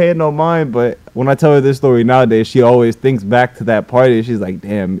really pay it no mind. But when I tell her this story nowadays, she always thinks back to that party. She's like,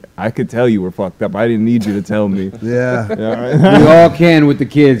 damn, I could tell you were fucked up. I didn't need you to tell me. Yeah. We all can with the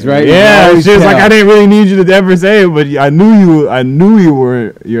kids, right? Yeah. She's like, I didn't really need you to ever say it, but I knew you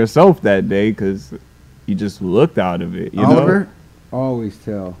were yourself that day because you just looked out of it. Oliver? Always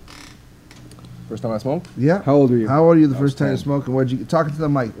tell. First time I smoked? Yeah. How old are you? How old are you the first time you smoked? And where'd you talking to the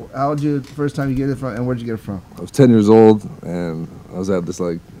mic? How old you the first time you get it from? And where'd you get it from? I was 10 years old, and I was at this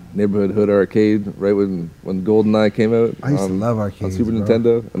like neighborhood hood arcade right when GoldenEye came out. I used to love arcades on Super bro.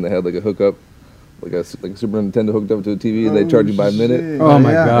 Nintendo, and they had like a hookup, like a Super Nintendo hooked up to a TV, and they charge you by a minute. Oh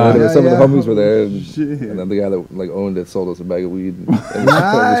my god! And some of the homies were there, and then the guy that like owned it sold us a bag of weed. And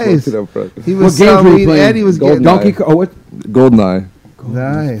Nice. He was What games were you weed playing? and he was getting Donkey Kong. Oh, what? GoldenEye.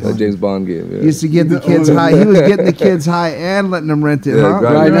 Nice. Like James Bond game. Yeah. He used to get the kids high. He was getting the kids high and letting them rent it, Yeah, huh?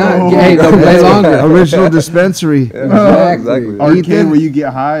 Why not? Hey, they'll play longer. Original dispensary. Exactly. Arcade where you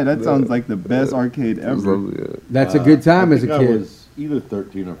get high. That sounds like the best arcade It was ever. lovely, yeah. That's a good time I as a think I kid. was either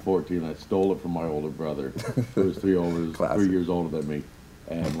 13 or 14. I stole it from my older brother, who was 3 years older than me,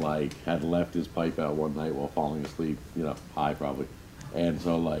 and like had left his pipe out one night while falling asleep. High probably, and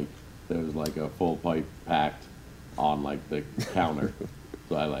so like there was like a full pipe packed on like the counter,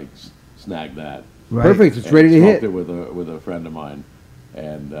 so I like snagged that. Right. Perfect. It's and ready to smoked hit. it with a friend of mine,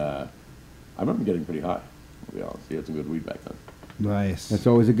 and I remember getting pretty high. To be honest, he had some good weed back then. Nice. That's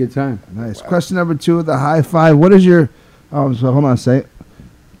always a good time. Nice. Question number 2 of the high five. What is your so hold on a sec.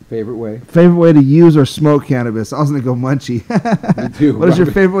 Favorite way? Favorite way to use or smoke cannabis? I was gonna go munchie. Me too. What is your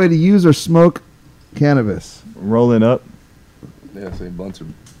favorite way to use or smoke cannabis? Rolling up. Yeah, say blunts are.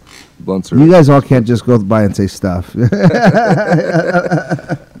 You guys all can't just go by and say stuff.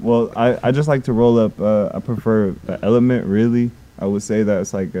 Well, I just like to roll up. I prefer the Element, really. I would say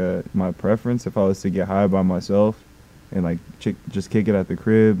that's like my preference if I was to get high by myself and like just kick it at the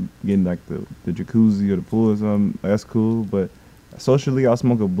crib, getting like the jacuzzi or the pool or something. That's cool. But socially, I'll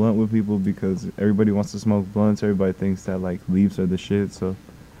smoke a blunt with people because everybody wants to smoke blunts. Everybody thinks that like leaves are the shit. So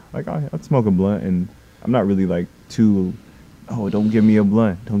like I'd smoke a blunt, and I'm not really like too, oh, don't give me a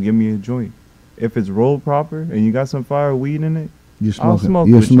blunt, don't give me a joint. If it's rolled proper and you got some fire weed in it, You're I'll smoking. smoke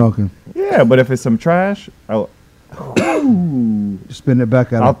You're with you. smoking. Yeah, but if it's some trash, I'll spin it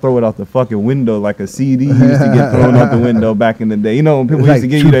back out. I'll throw it out the fucking window like a CD used to get thrown out the window back in the day. You know when people used to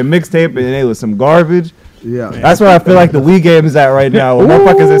give you their mixtape and it was some garbage? Yeah. That's where I feel like the Wii game is at right now. When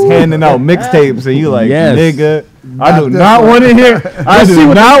motherfuckers is handing out mixtapes and you like, Yes. nigga, I do not want to hear. I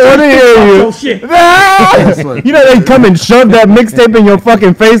do not want to hear you. Shit. You know they come and shove that mixtape in your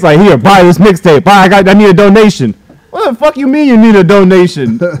fucking face like, here, buy this mixtape. I need a donation. What the fuck you mean you need a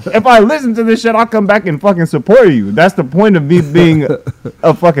donation? If I listen to this shit, I'll come back and fucking support you. That's the point of me being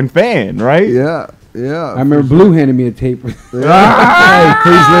a fucking fan, right? Yeah. Yeah. I remember Blue handed me a tape. Hey,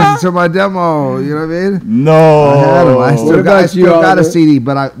 please listen to my demo. You know what I mean? No. I had him. I still got a Oliver? CD,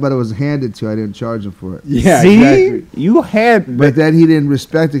 but it was handed to. I didn't charge him for it. Yeah, See? exactly. You had... But then he didn't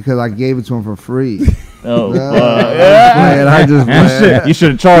respect it because I gave it to him for free. Oh, I just you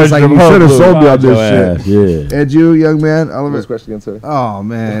should have charged like, him. you should have sold me on Your this shit. ass, yeah. And you, young man, What's Oliver. the question again, sir? Oh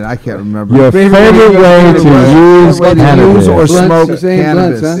man, I can't remember. Your favorite way to use cannabis. or Blunts, smoke you're saying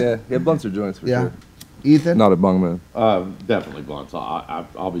cannabis. blunts, huh? Yeah, blunts or joints for Yeah. sure. Ethan? Not a bong man. Definitely blunts.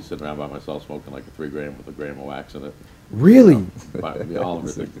 I'll be sitting around by myself smoking like a 3 gram with a gram of wax in it. Really? Oliver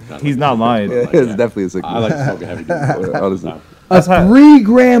thinks it's kind of He's not lying. Yeah, it's definitely a sickness. I like to smoke a heavy duty. Honestly. A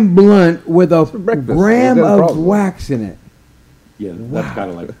 3-gram blunt with a breakfast. gram Ain't that a of problem? wax in it. Yeah, that's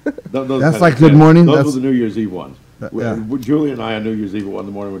kind of like. Those That's kinda- like Good Morning? Those That's- were the New Year's Eve ones. yeah. Julie and I on New Year's Eve at 1 in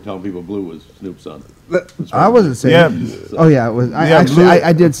the morning were telling people Blue was Snoop's son. I wasn't saying. Yeah. Oh yeah, it was. Yeah, Actually, Blue-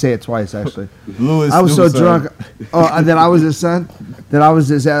 I did say it twice. Actually, Blue is I was so Snoop's son. drunk. Oh, and then I was his son. Then I was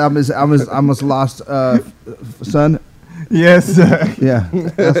his. I almost lost son. Yes. Yeah,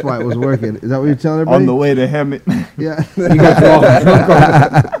 that's why it was working. Is that what you're telling everybody? On the way to Hemet. Yeah. You guys are all drunk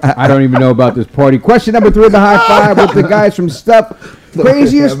on- I don't even know about this party. Question number 3 of the high five with the guys from Stuff.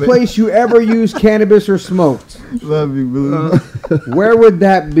 Craziest place you ever used cannabis or smoked? Love you, Blue. Where would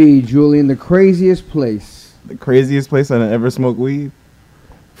that be, Julian? The craziest place? The craziest place I ever smoked weed?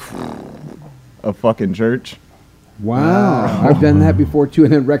 A fucking church. Wow. I've done that before too,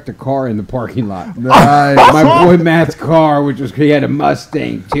 and then wrecked a car in the parking lot. Nice. My boy Matt's car, he had a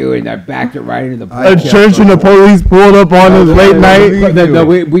Mustang too, and I backed it right into the A church and the police pulled up on us late night. No,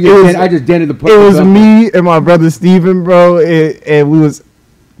 I just dented the. It was me and my brother Steven, bro, and we was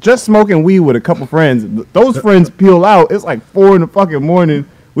just smoking weed with a couple friends. Those friends peel out. It's like 4 in the fucking morning.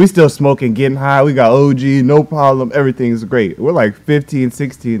 we still smoking, getting high. We got OG, no problem. Everything's great. We're like 15,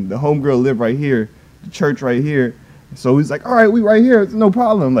 16. The homegirl lived right here, the church right here. So he's like, all right, we right here. It's no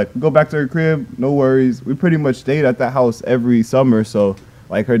problem. Like, go back to her crib. No worries. We pretty much stayed at that house every summer. So,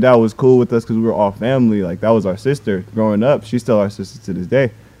 like, her dad was cool with us because we were all family. Like, that was our sister growing up. She's still our sister to this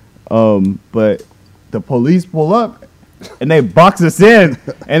day. But the police pull up and they box us in.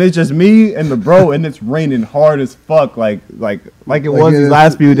 And it's just me and the bro. And it's raining hard as fuck. Like it was these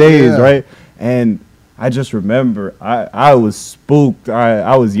last few days, right? And I just remember I was spooked.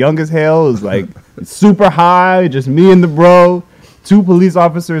 I was young as hell. It was like super high, just me and the bro. 2 police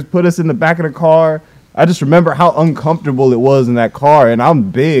officers put us in the back of the car. I just remember how uncomfortable it was in that car. And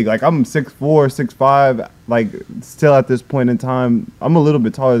I'm big. Like, I'm 6'4", 6'5". Like, still at this point in time, I'm a little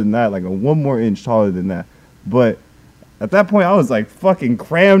bit taller than that. Like, 1 more inch taller than that. But at that point, I was, like, fucking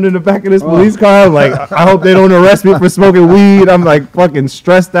crammed in the back of this police car. Like, I hope they don't arrest me for smoking weed. I'm, like, fucking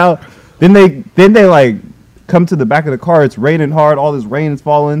stressed out. Then they like come to the back of the car. It's raining hard. All this rain is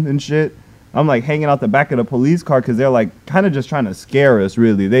falling and shit. I'm like hanging out the back of the police car because they're like kind of just trying to scare us.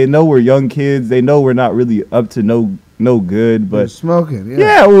 Really, they know we're young kids. They know we're not really up to no good. But we're smoking.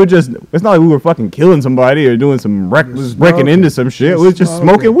 Yeah, we were just. It's not like we were fucking killing somebody or doing some reckless breaking into some shit. We were just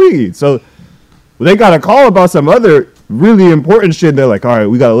smoking weed. So they got a call about some other really important shit. They're like, all right,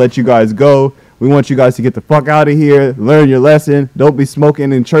 we gotta let you guys go. We want you guys to get the fuck out of here, learn your lesson. Don't be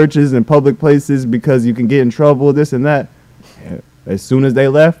smoking in churches and public places because you can get in trouble, this and that. As soon as they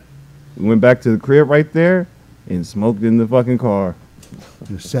left, we went back to the crib right there and smoked in the fucking car.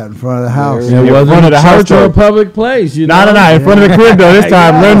 You sat in front of the house. It wasn't a church or a public place. No, in front of the crib, though. This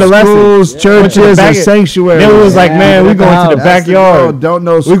time, learn the lesson. Schools, churches, and sanctuaries. Then it was like, man, we going to the backyard. Don't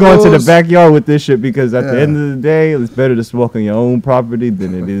know schools. We're going to the backyard with this shit because at the end of the day, it's better to smoke on your own property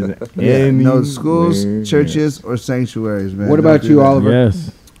than it is no schools, churches, or sanctuaries, man. What about you, Oliver?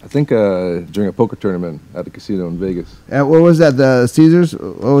 Yes. I think during a poker tournament at the casino in Vegas. And what was that? The Caesars?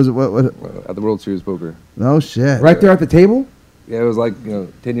 What was it? What? At the World Series Poker. No shit. Right there at the table? Yeah, it was like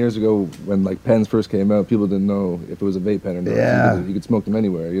 10 years ago when like pens first came out. People didn't know if it was a vape pen or not. Yeah. You could smoke them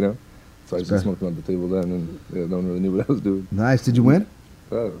anywhere, So I just smoked them at the table then, and no one really knew what I was doing. Nice. Did you win?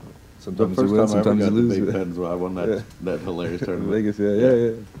 Sometimes the first you win, time I ever sometimes got you the lose. vape pens, I won that hilarious tournament. Vegas,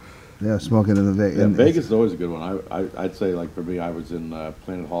 yeah. Yeah, smoking in the Vegas. Yeah, Vegas is always a good one. I'd say, like, for me, I was in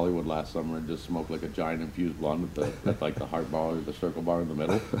Planet Hollywood last summer and just smoked like a giant infused blonde at like the heart bar or the circle bar in the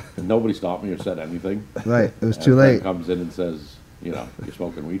middle. And nobody stopped me or said anything. Right, it was too late. Comes in and says, you're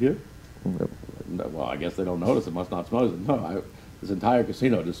smoking weed here? Well, I guess they don't notice. It must not smell. No, this entire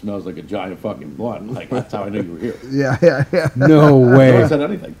casino just smells like a giant fucking blunt. Like, that's how I knew you were here. Yeah. No way. No one said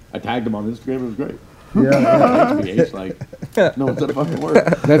anything. I tagged him on Instagram. It was great. Yeah. HBH, like, no one said a fucking word.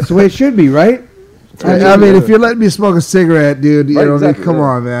 That's the way it should be, right? I mean, if you're letting me smoke a cigarette, dude, come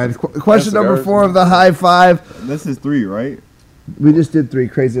on, man. Question number 4 of the high five. This is 3, right? We just did 3.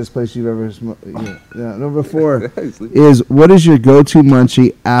 Craziest place you've ever smoked. Yeah. Number 4 is, what is your go-to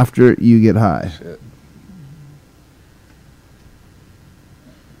munchie after you get high? Shit.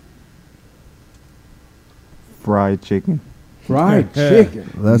 Fried chicken. Fried chicken.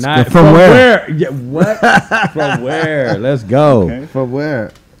 Let's Not, go. From where? Yeah, what? From where? Let's go. Okay. From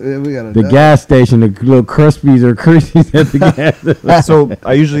where? We gotta the know. gas station, the little Krispies or Creasy's at the gas station. So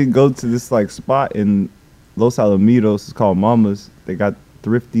I usually go to this like spot in Los Alamitos. It's called Mama's. They got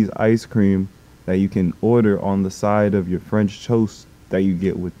Thrifty's ice cream that you can order on the side of your French toast that you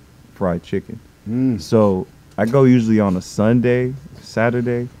get with fried chicken. So I go usually on a Sunday,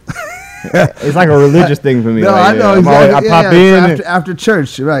 Saturday. It's like a religious thing for me. No, like, I know I exactly. pop in after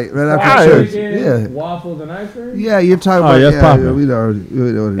church, right after church. Yeah, waffles and ice cream. Yeah, you're talking about. Yeah, we know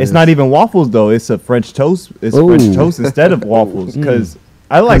what it's not even waffles though. It's a French toast. It's French toast instead of waffles because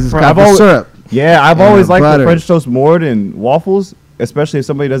I like. I've always syrup. Yeah, I've always liked butter. the French toast more than waffles. Especially if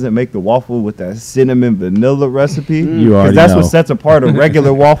somebody doesn't make the waffle with that cinnamon vanilla recipe. You already that's know. what sets apart a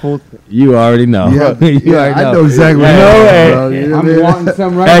regular waffle. You already know. Yeah, you already I know exactly what I'm wanting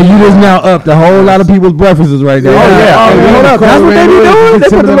some right now. You just now upped a whole lot of people's breakfasts right now. Hold up. That's what they be doing. They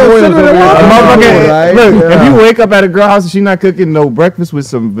put the little cinnamon in waffle. Look, if you wake up at a girl house and she's not cooking no breakfast with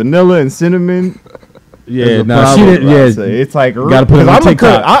some vanilla and cinnamon. Yeah, no, she didn't. Yeah, it's like gotta put it on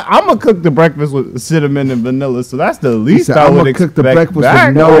TikTok. I'm gonna cook the breakfast with cinnamon and vanilla, so that's the least I would expect. Cook the breakfast back.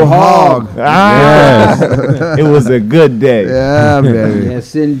 with no hog. Yes. It was a good day. Yeah, baby.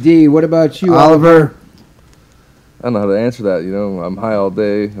 Yes, indeed. What about you, Oliver? I don't know how to answer that. I'm high all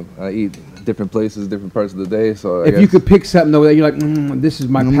day. I eat different places, different parts of the day. So if you could pick something though that you're like, this is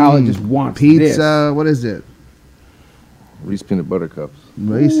my palate just wants pizza. this. What is it? Reese peanut butter cups.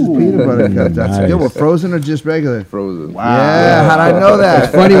 Reese's peanut butter cups. That's good. Well, frozen or just regular? Frozen. Wow. Yeah, how'd I know that?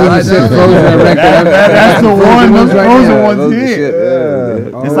 It's funny when you said frozen. That's the one. Those frozen ones hit.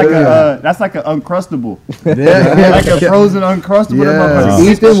 It's like that's like an Uncrustable. Like a frozen Uncrustable.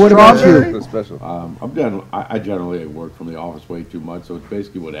 Ethan, what about you? Special. I generally work from the office way too much, so it's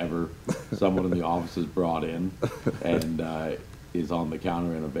basically whatever someone in the office has brought in and is on the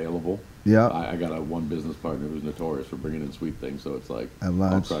counter and available. Yeah. I got one business partner who's notorious for bringing in sweet things, so it's like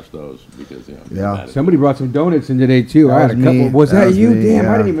I'll crush those because Somebody brought some donuts in today too. I had a couple. Was that you?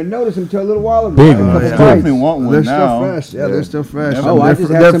 Damn, I didn't even notice until a little while ago. Big one. Definitely want one they're now. Still fresh. Yeah, they're still fresh.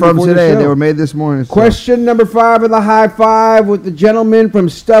 They're from today. They were made this morning. So. Question number 5 of the high five with the gentleman from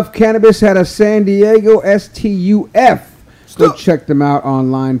Stuff Cannabis out of San Diego, STUF. Go check them out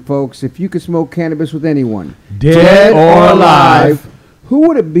online, folks. If you could smoke cannabis with anyone, dead or alive, who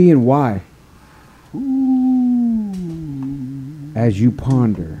would it be and why? As you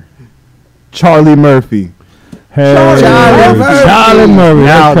ponder. Charlie Murphy. Hey. Charlie Murphy.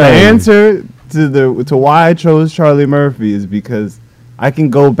 Now, the answer to why I chose Charlie Murphy is because I can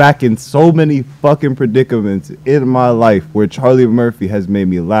go back in so many fucking predicaments in my life where Charlie Murphy has made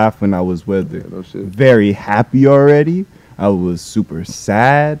me laugh when I was very happy already. I was super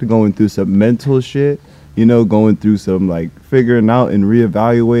sad, going through some mental shit, going through some like figuring out and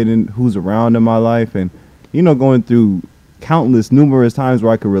reevaluating who's around in my life and, going through numerous times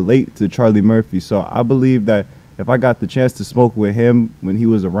where I could relate to Charlie Murphy. So I believe that if I got the chance to smoke with him when he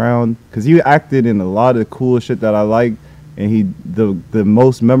was around, because he acted in a lot of cool shit that I liked, and the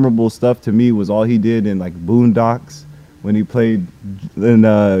most memorable stuff to me was all he did in like Boondocks. When he played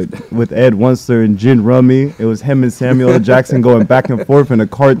with Ed Wunstler and Gin Rummy, it was him and Samuel L. Jackson going back and forth in a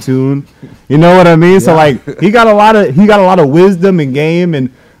cartoon. You know what I mean? Yeah. So like he got a lot of wisdom and game,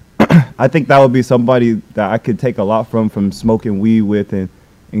 and I think that would be somebody that I could take a lot from smoking weed with and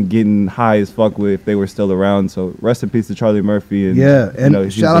getting high as fuck with if they were still around. So rest in peace to Charlie Murphy.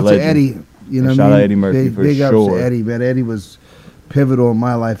 And shout out to Eddie. Shout out Eddie Murphy for big sure. Big ups to Eddie, man. Eddie was pivotal in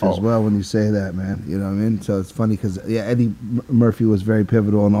my life as well when you say that, man. You know what I mean? So it's funny because, Eddie Murphy was very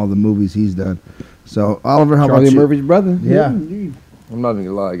pivotal in all the movies he's done. So, Oliver, how about you? Charlie Murphy's brother. Yeah. I'm not even going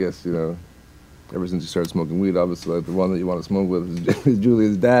to lie, I guess, ever since you started smoking weed, obviously, like, the one that you want to smoke with is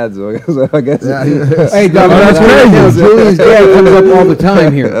Julia's dad, so I guess. Hey, Doug, that's crazy. Julia's dad comes up all the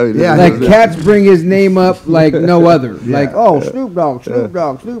time here. Cats bring his name up like no other. Like, Snoop Dogg.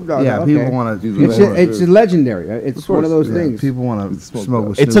 Yeah, people want to. It's legendary. It's one of those things. People want to smoke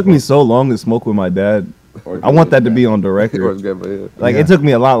with Snoop. It took me so long to smoke with my dad. I want that to be on the record. It took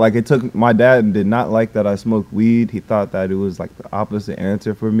me a lot. Like, my dad did not like that I smoked weed. He thought that it was like the opposite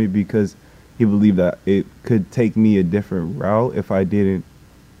answer for me because he believed that it could take me a different route if I didn't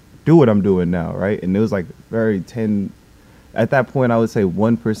do what I'm doing now, right? And it was like at that point, I would say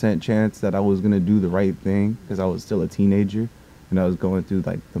 1% chance that I was going to do the right thing because I was still a teenager and I was going through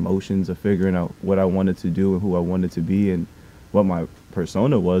like the motions of figuring out what I wanted to do and who I wanted to be and what my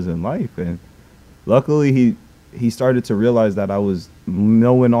persona was in life. And luckily, he started to realize that I was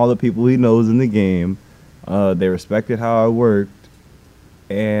knowing all the people he knows in the game. They respected how I worked.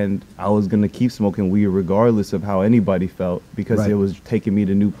 And I was going to keep smoking weed regardless of how anybody felt because it was taking me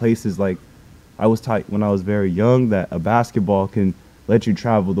to new places. Like, I was taught when I was very young that a basketball can let you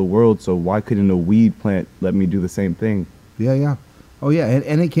travel the world, so why couldn't a weed plant let me do the same thing? Yeah. Oh, yeah,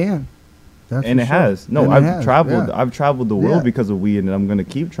 and it can. And it has. No, I've traveled the world because of weed, and I'm going to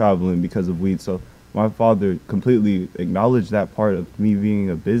keep traveling because of weed. So my father completely acknowledged that part of me being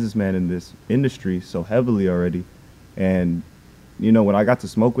a businessman in this industry so heavily already. And when I got to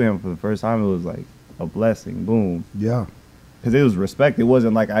smoke with him for the first time, it was like a blessing. Boom. Yeah. Because it was respect. It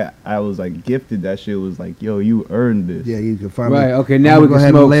wasn't like I was like gifted that shit. It was like, yo, you earned this. Yeah, you can find me. Right, okay, now we can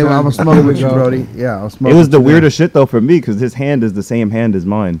smoke. I'm going to smoke with you, Brody. Yeah, I'll smoke. It was the weirdest shit, though, for me, because his hand is the same hand as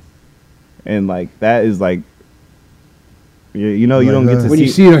mine. And, like, that is like, you don't get to see. When you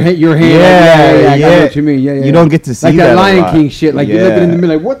see your hand, I know what you mean. Yeah. You don't get to see like that Lion King shit. Like, you're looking in the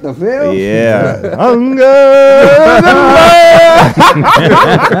mirror like, what the hell? Yeah. You know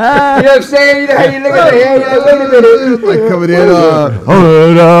what I'm saying? You know how you look at the hand, you're like, wait a minute. Like coming in,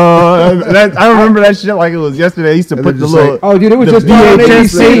 hold on. I remember that shit like it was yesterday. I used to put the little dude, it was just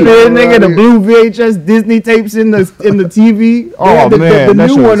VHS tape in, nigga, the blue VHS Disney tapes in the TV. Oh, man. The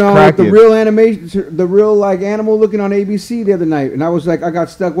new one on like the real animation, the real like animal looking on ABC the other night. And I was like, I got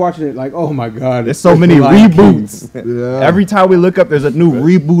stuck watching it like, oh my God. There's so many reboots. Every time we look up, there's a new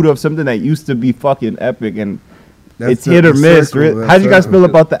reboot of something that used to be fucking epic. And it's hit or miss. How'd you guys feel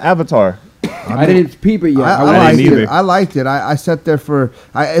about the Avatar? I didn't peep it yet. I liked it. I liked it. I sat there for.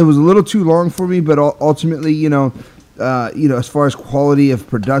 It was a little too long for me, but ultimately, as far as quality of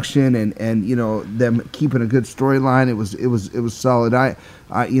production and them keeping a good storyline, it was solid. I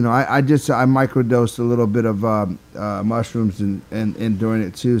microdosed a little bit of mushrooms and during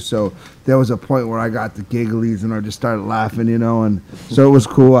it too. So there was a point where I got the gigglies and I just started laughing, and so it was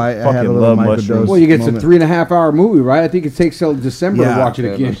cool. I had a little microdose. Well, you get a 3.5 hour movie, right? I think it takes till December to watch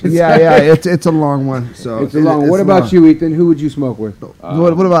it again. It's a long one. So it's a long one. What about you, Ethan? Who would you smoke with?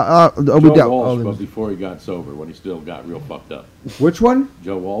 What about Joe Walsh, but before he got sober, when he still got real fucked up. Which one?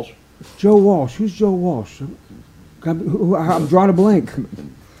 Joe Walsh. Joe Walsh. Who's Joe Walsh? I'm drawing a blank.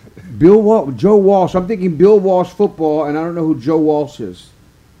 Joe Walsh. I'm thinking Bill Walsh football, and I don't know who Joe Walsh is.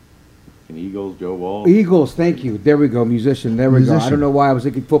 Eagles, Joe Walsh. Eagles, thank you. There we go, musician. There we go. I don't know why I was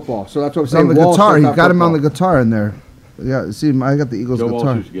thinking football, so that's what I'm saying. On the guitar, he got him on the guitar in there. Yeah, see, I got the Eagles Joe guitar.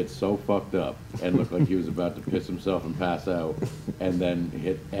 Walsh used to get so fucked up and looked like he was about to piss himself and pass out, and then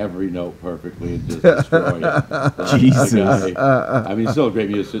hit every note perfectly and just destroy it. Jesus. I mean, he's still a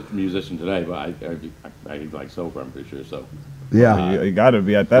great musician today, but he's like sober, I'm pretty sure. So. Yeah, you gotta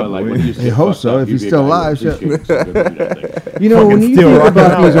be at that point. I hope so. If he's still alive, when you think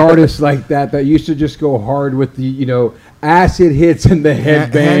about these artists like that used to just go hard with the acid hits and the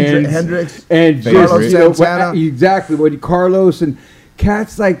headbands, Hendrix and Carlos Santana. Exactly what Carlos and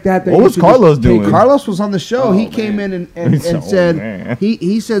cats like that. What was Carlos doing? Carlos was on the show. He came in and said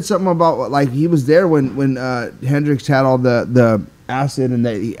he said something about like he was there when Hendrix had all the acid and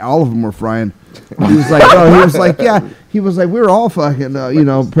all of them were frying. He was like, he was like, we were all fucking,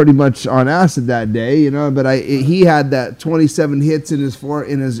 pretty much on acid that day, But he had that 27 hits in his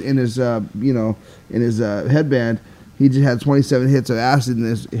headband. He just had 27 hits of acid in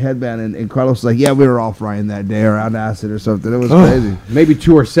his headband, and Carlos was like, yeah, we were all frying that day around acid or something. It was crazy. Maybe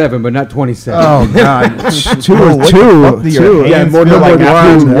 2 or 7, but not 27. Oh, God. 2 or 2. Yeah, more than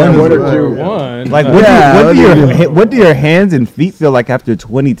one or two. Like, what do your hands and feet feel like after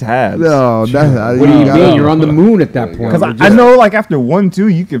 20 tabs? No, what do you mean? You're on the moon at that point. Because I know, like, after 1, 2,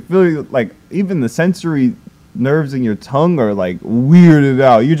 you can feel, like, even the sensory nerves in your tongue are, like, weirded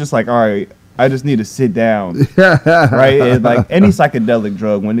out. You're just like, all right, I just need to sit down, right? And like any psychedelic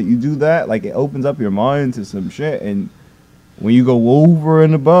drug, when you do that, like it opens up your mind to some shit. And when you go over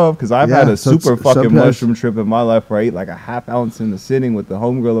and above, because I've had a super fucking mushroom trip in my life, right? Like a half ounce in the sitting with the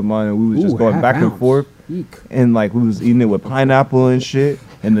homegirl of mine, and we was just going back and forth. And like we was eating it with pineapple and shit.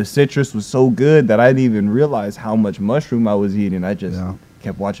 And the citrus was so good that I didn't even realize how much mushroom I was eating. I just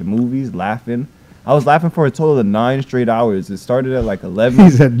kept watching movies, laughing. I was laughing for a total of 9 straight hours. It started at like 11. He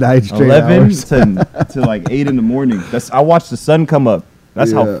said 9 straight hours. to like 8 in the morning. I watched the sun come up.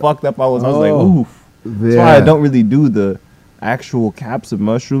 That's how fucked up I was. I was like, oof. That's why I don't really do the actual caps of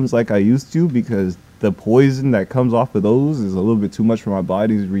mushrooms like I used to, because the poison that comes off of those is a little bit too much for my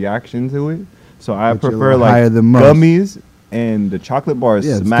body's reaction to it. So I prefer like gummies. And the chocolate bars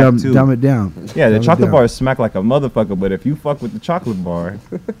smack too. Dumb it down. Yeah, the chocolate bars smack like a motherfucker. But if you fuck with the chocolate bar,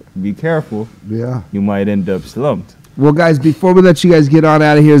 be careful. Yeah, you might end up slumped. Well, guys, before we let you guys get on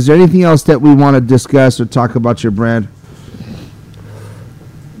out of here, is there anything else that we want to discuss or talk about your brand?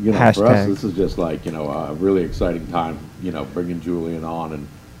 For us, this is just like a really exciting time. Bringing Julian on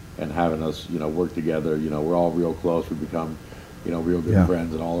and having us work together. We're all real close. We've become real good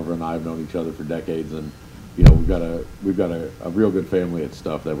friends, and Oliver and I have known each other for decades, and we've got a real good family at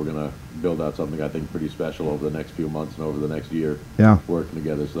Stuff that we're gonna build out something I think pretty special over the next few months and over the next year. Yeah, working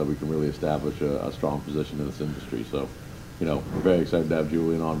together so that we can really establish a strong position in this industry. So, we're very excited to have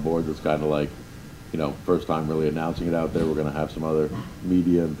Julian on board. That's kind of like, first time really announcing it out there. We're gonna have some other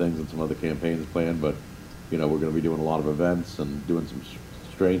media and things and some other campaigns planned, but we're gonna be doing a lot of events and doing some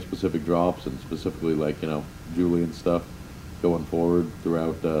strain specific drops and specifically like Julian stuff going forward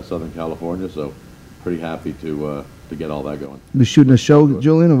throughout Southern California. So. Pretty happy to get all that going. We shooting a show,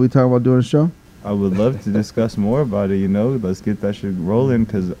 Julian? Are we talking about doing a show? I would love to discuss more about it. Let's get that shit rolling,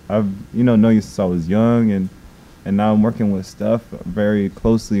 because I've known you since I was young, and now I'm working with Stuff very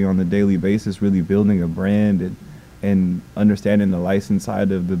closely on a daily basis, really building a brand and understanding the license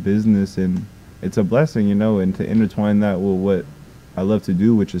side of the business, and it's a blessing, and to intertwine that with what I love to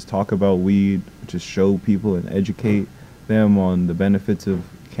do, which is talk about weed, which is show people and educate them on the benefits of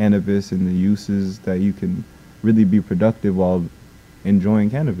cannabis and the uses that you can really be productive while enjoying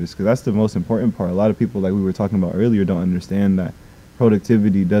cannabis, because that's the most important part. A lot of people, like we were talking about earlier, don't understand that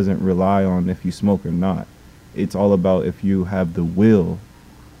productivity doesn't rely on if you smoke or not. It's all about if you have the will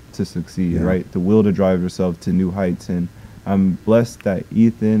to succeed, right? The will to drive yourself to new heights. And I'm blessed that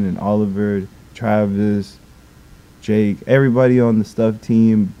Ethan and Oliver, Travis, Jake, everybody on the Stuff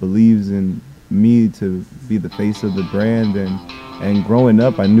team believes in me to be the face of the brand. And growing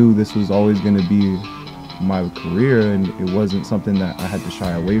up, I knew this was always going to be my career, and it wasn't something that I had to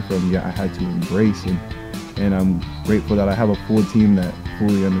shy away from, yet I had to embrace. And I'm grateful that I have a full team that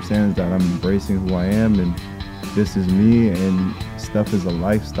fully understands that I'm embracing who I am, and this is me, and stuff is a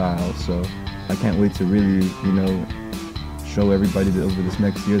lifestyle. So I can't wait to really, show everybody that over this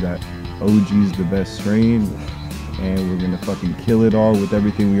next year that OG's the best strain, and we're gonna fucking kill it all with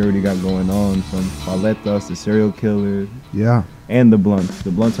everything we already got going on, from Paletas to Serial Killer. Yeah. And the blunts.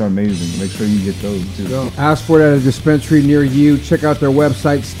 The blunts are amazing. Make sure you get those too. Ask for it at a dispensary near you. Check out their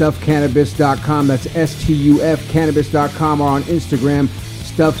website, stuffcannabis.com. That's STUF cannabis.com, or on Instagram,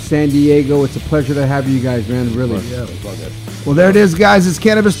 Stuff San Diego. It's a pleasure to have you guys, man. Really. Yeah. Well, there it is, guys. It's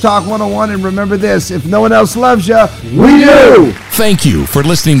Cannabis Talk 101. And remember this, if no one else loves you, we do. Thank you for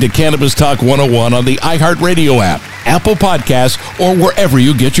listening to Cannabis Talk 101 on the iHeartRadio app, Apple Podcasts, or wherever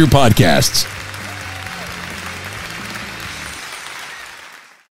you get your podcasts.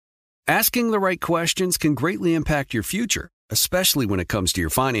 Asking the right questions can greatly impact your future, especially when it comes to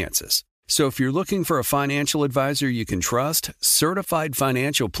your finances. So if you're looking for a financial advisor you can trust, certified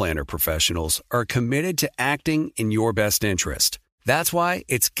financial planner professionals are committed to acting in your best interest. That's why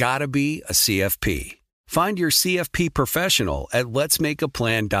it's got to be a CFP. Find your CFP professional at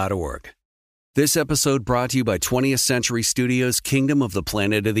letsmakeaplan.org. This episode brought to you by 20th Century Studios' Kingdom of the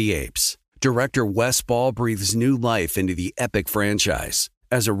Planet of the Apes. Director Wes Ball breathes new life into the epic franchise.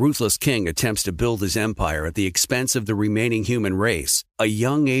 As a ruthless king attempts to build his empire at the expense of the remaining human race, a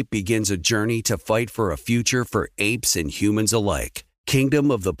young ape begins a journey to fight for a future for apes and humans alike.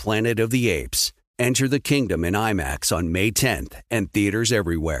 Kingdom of the Planet of the Apes. Enter the kingdom in IMAX on May 10th and theaters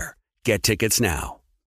everywhere. Get tickets now.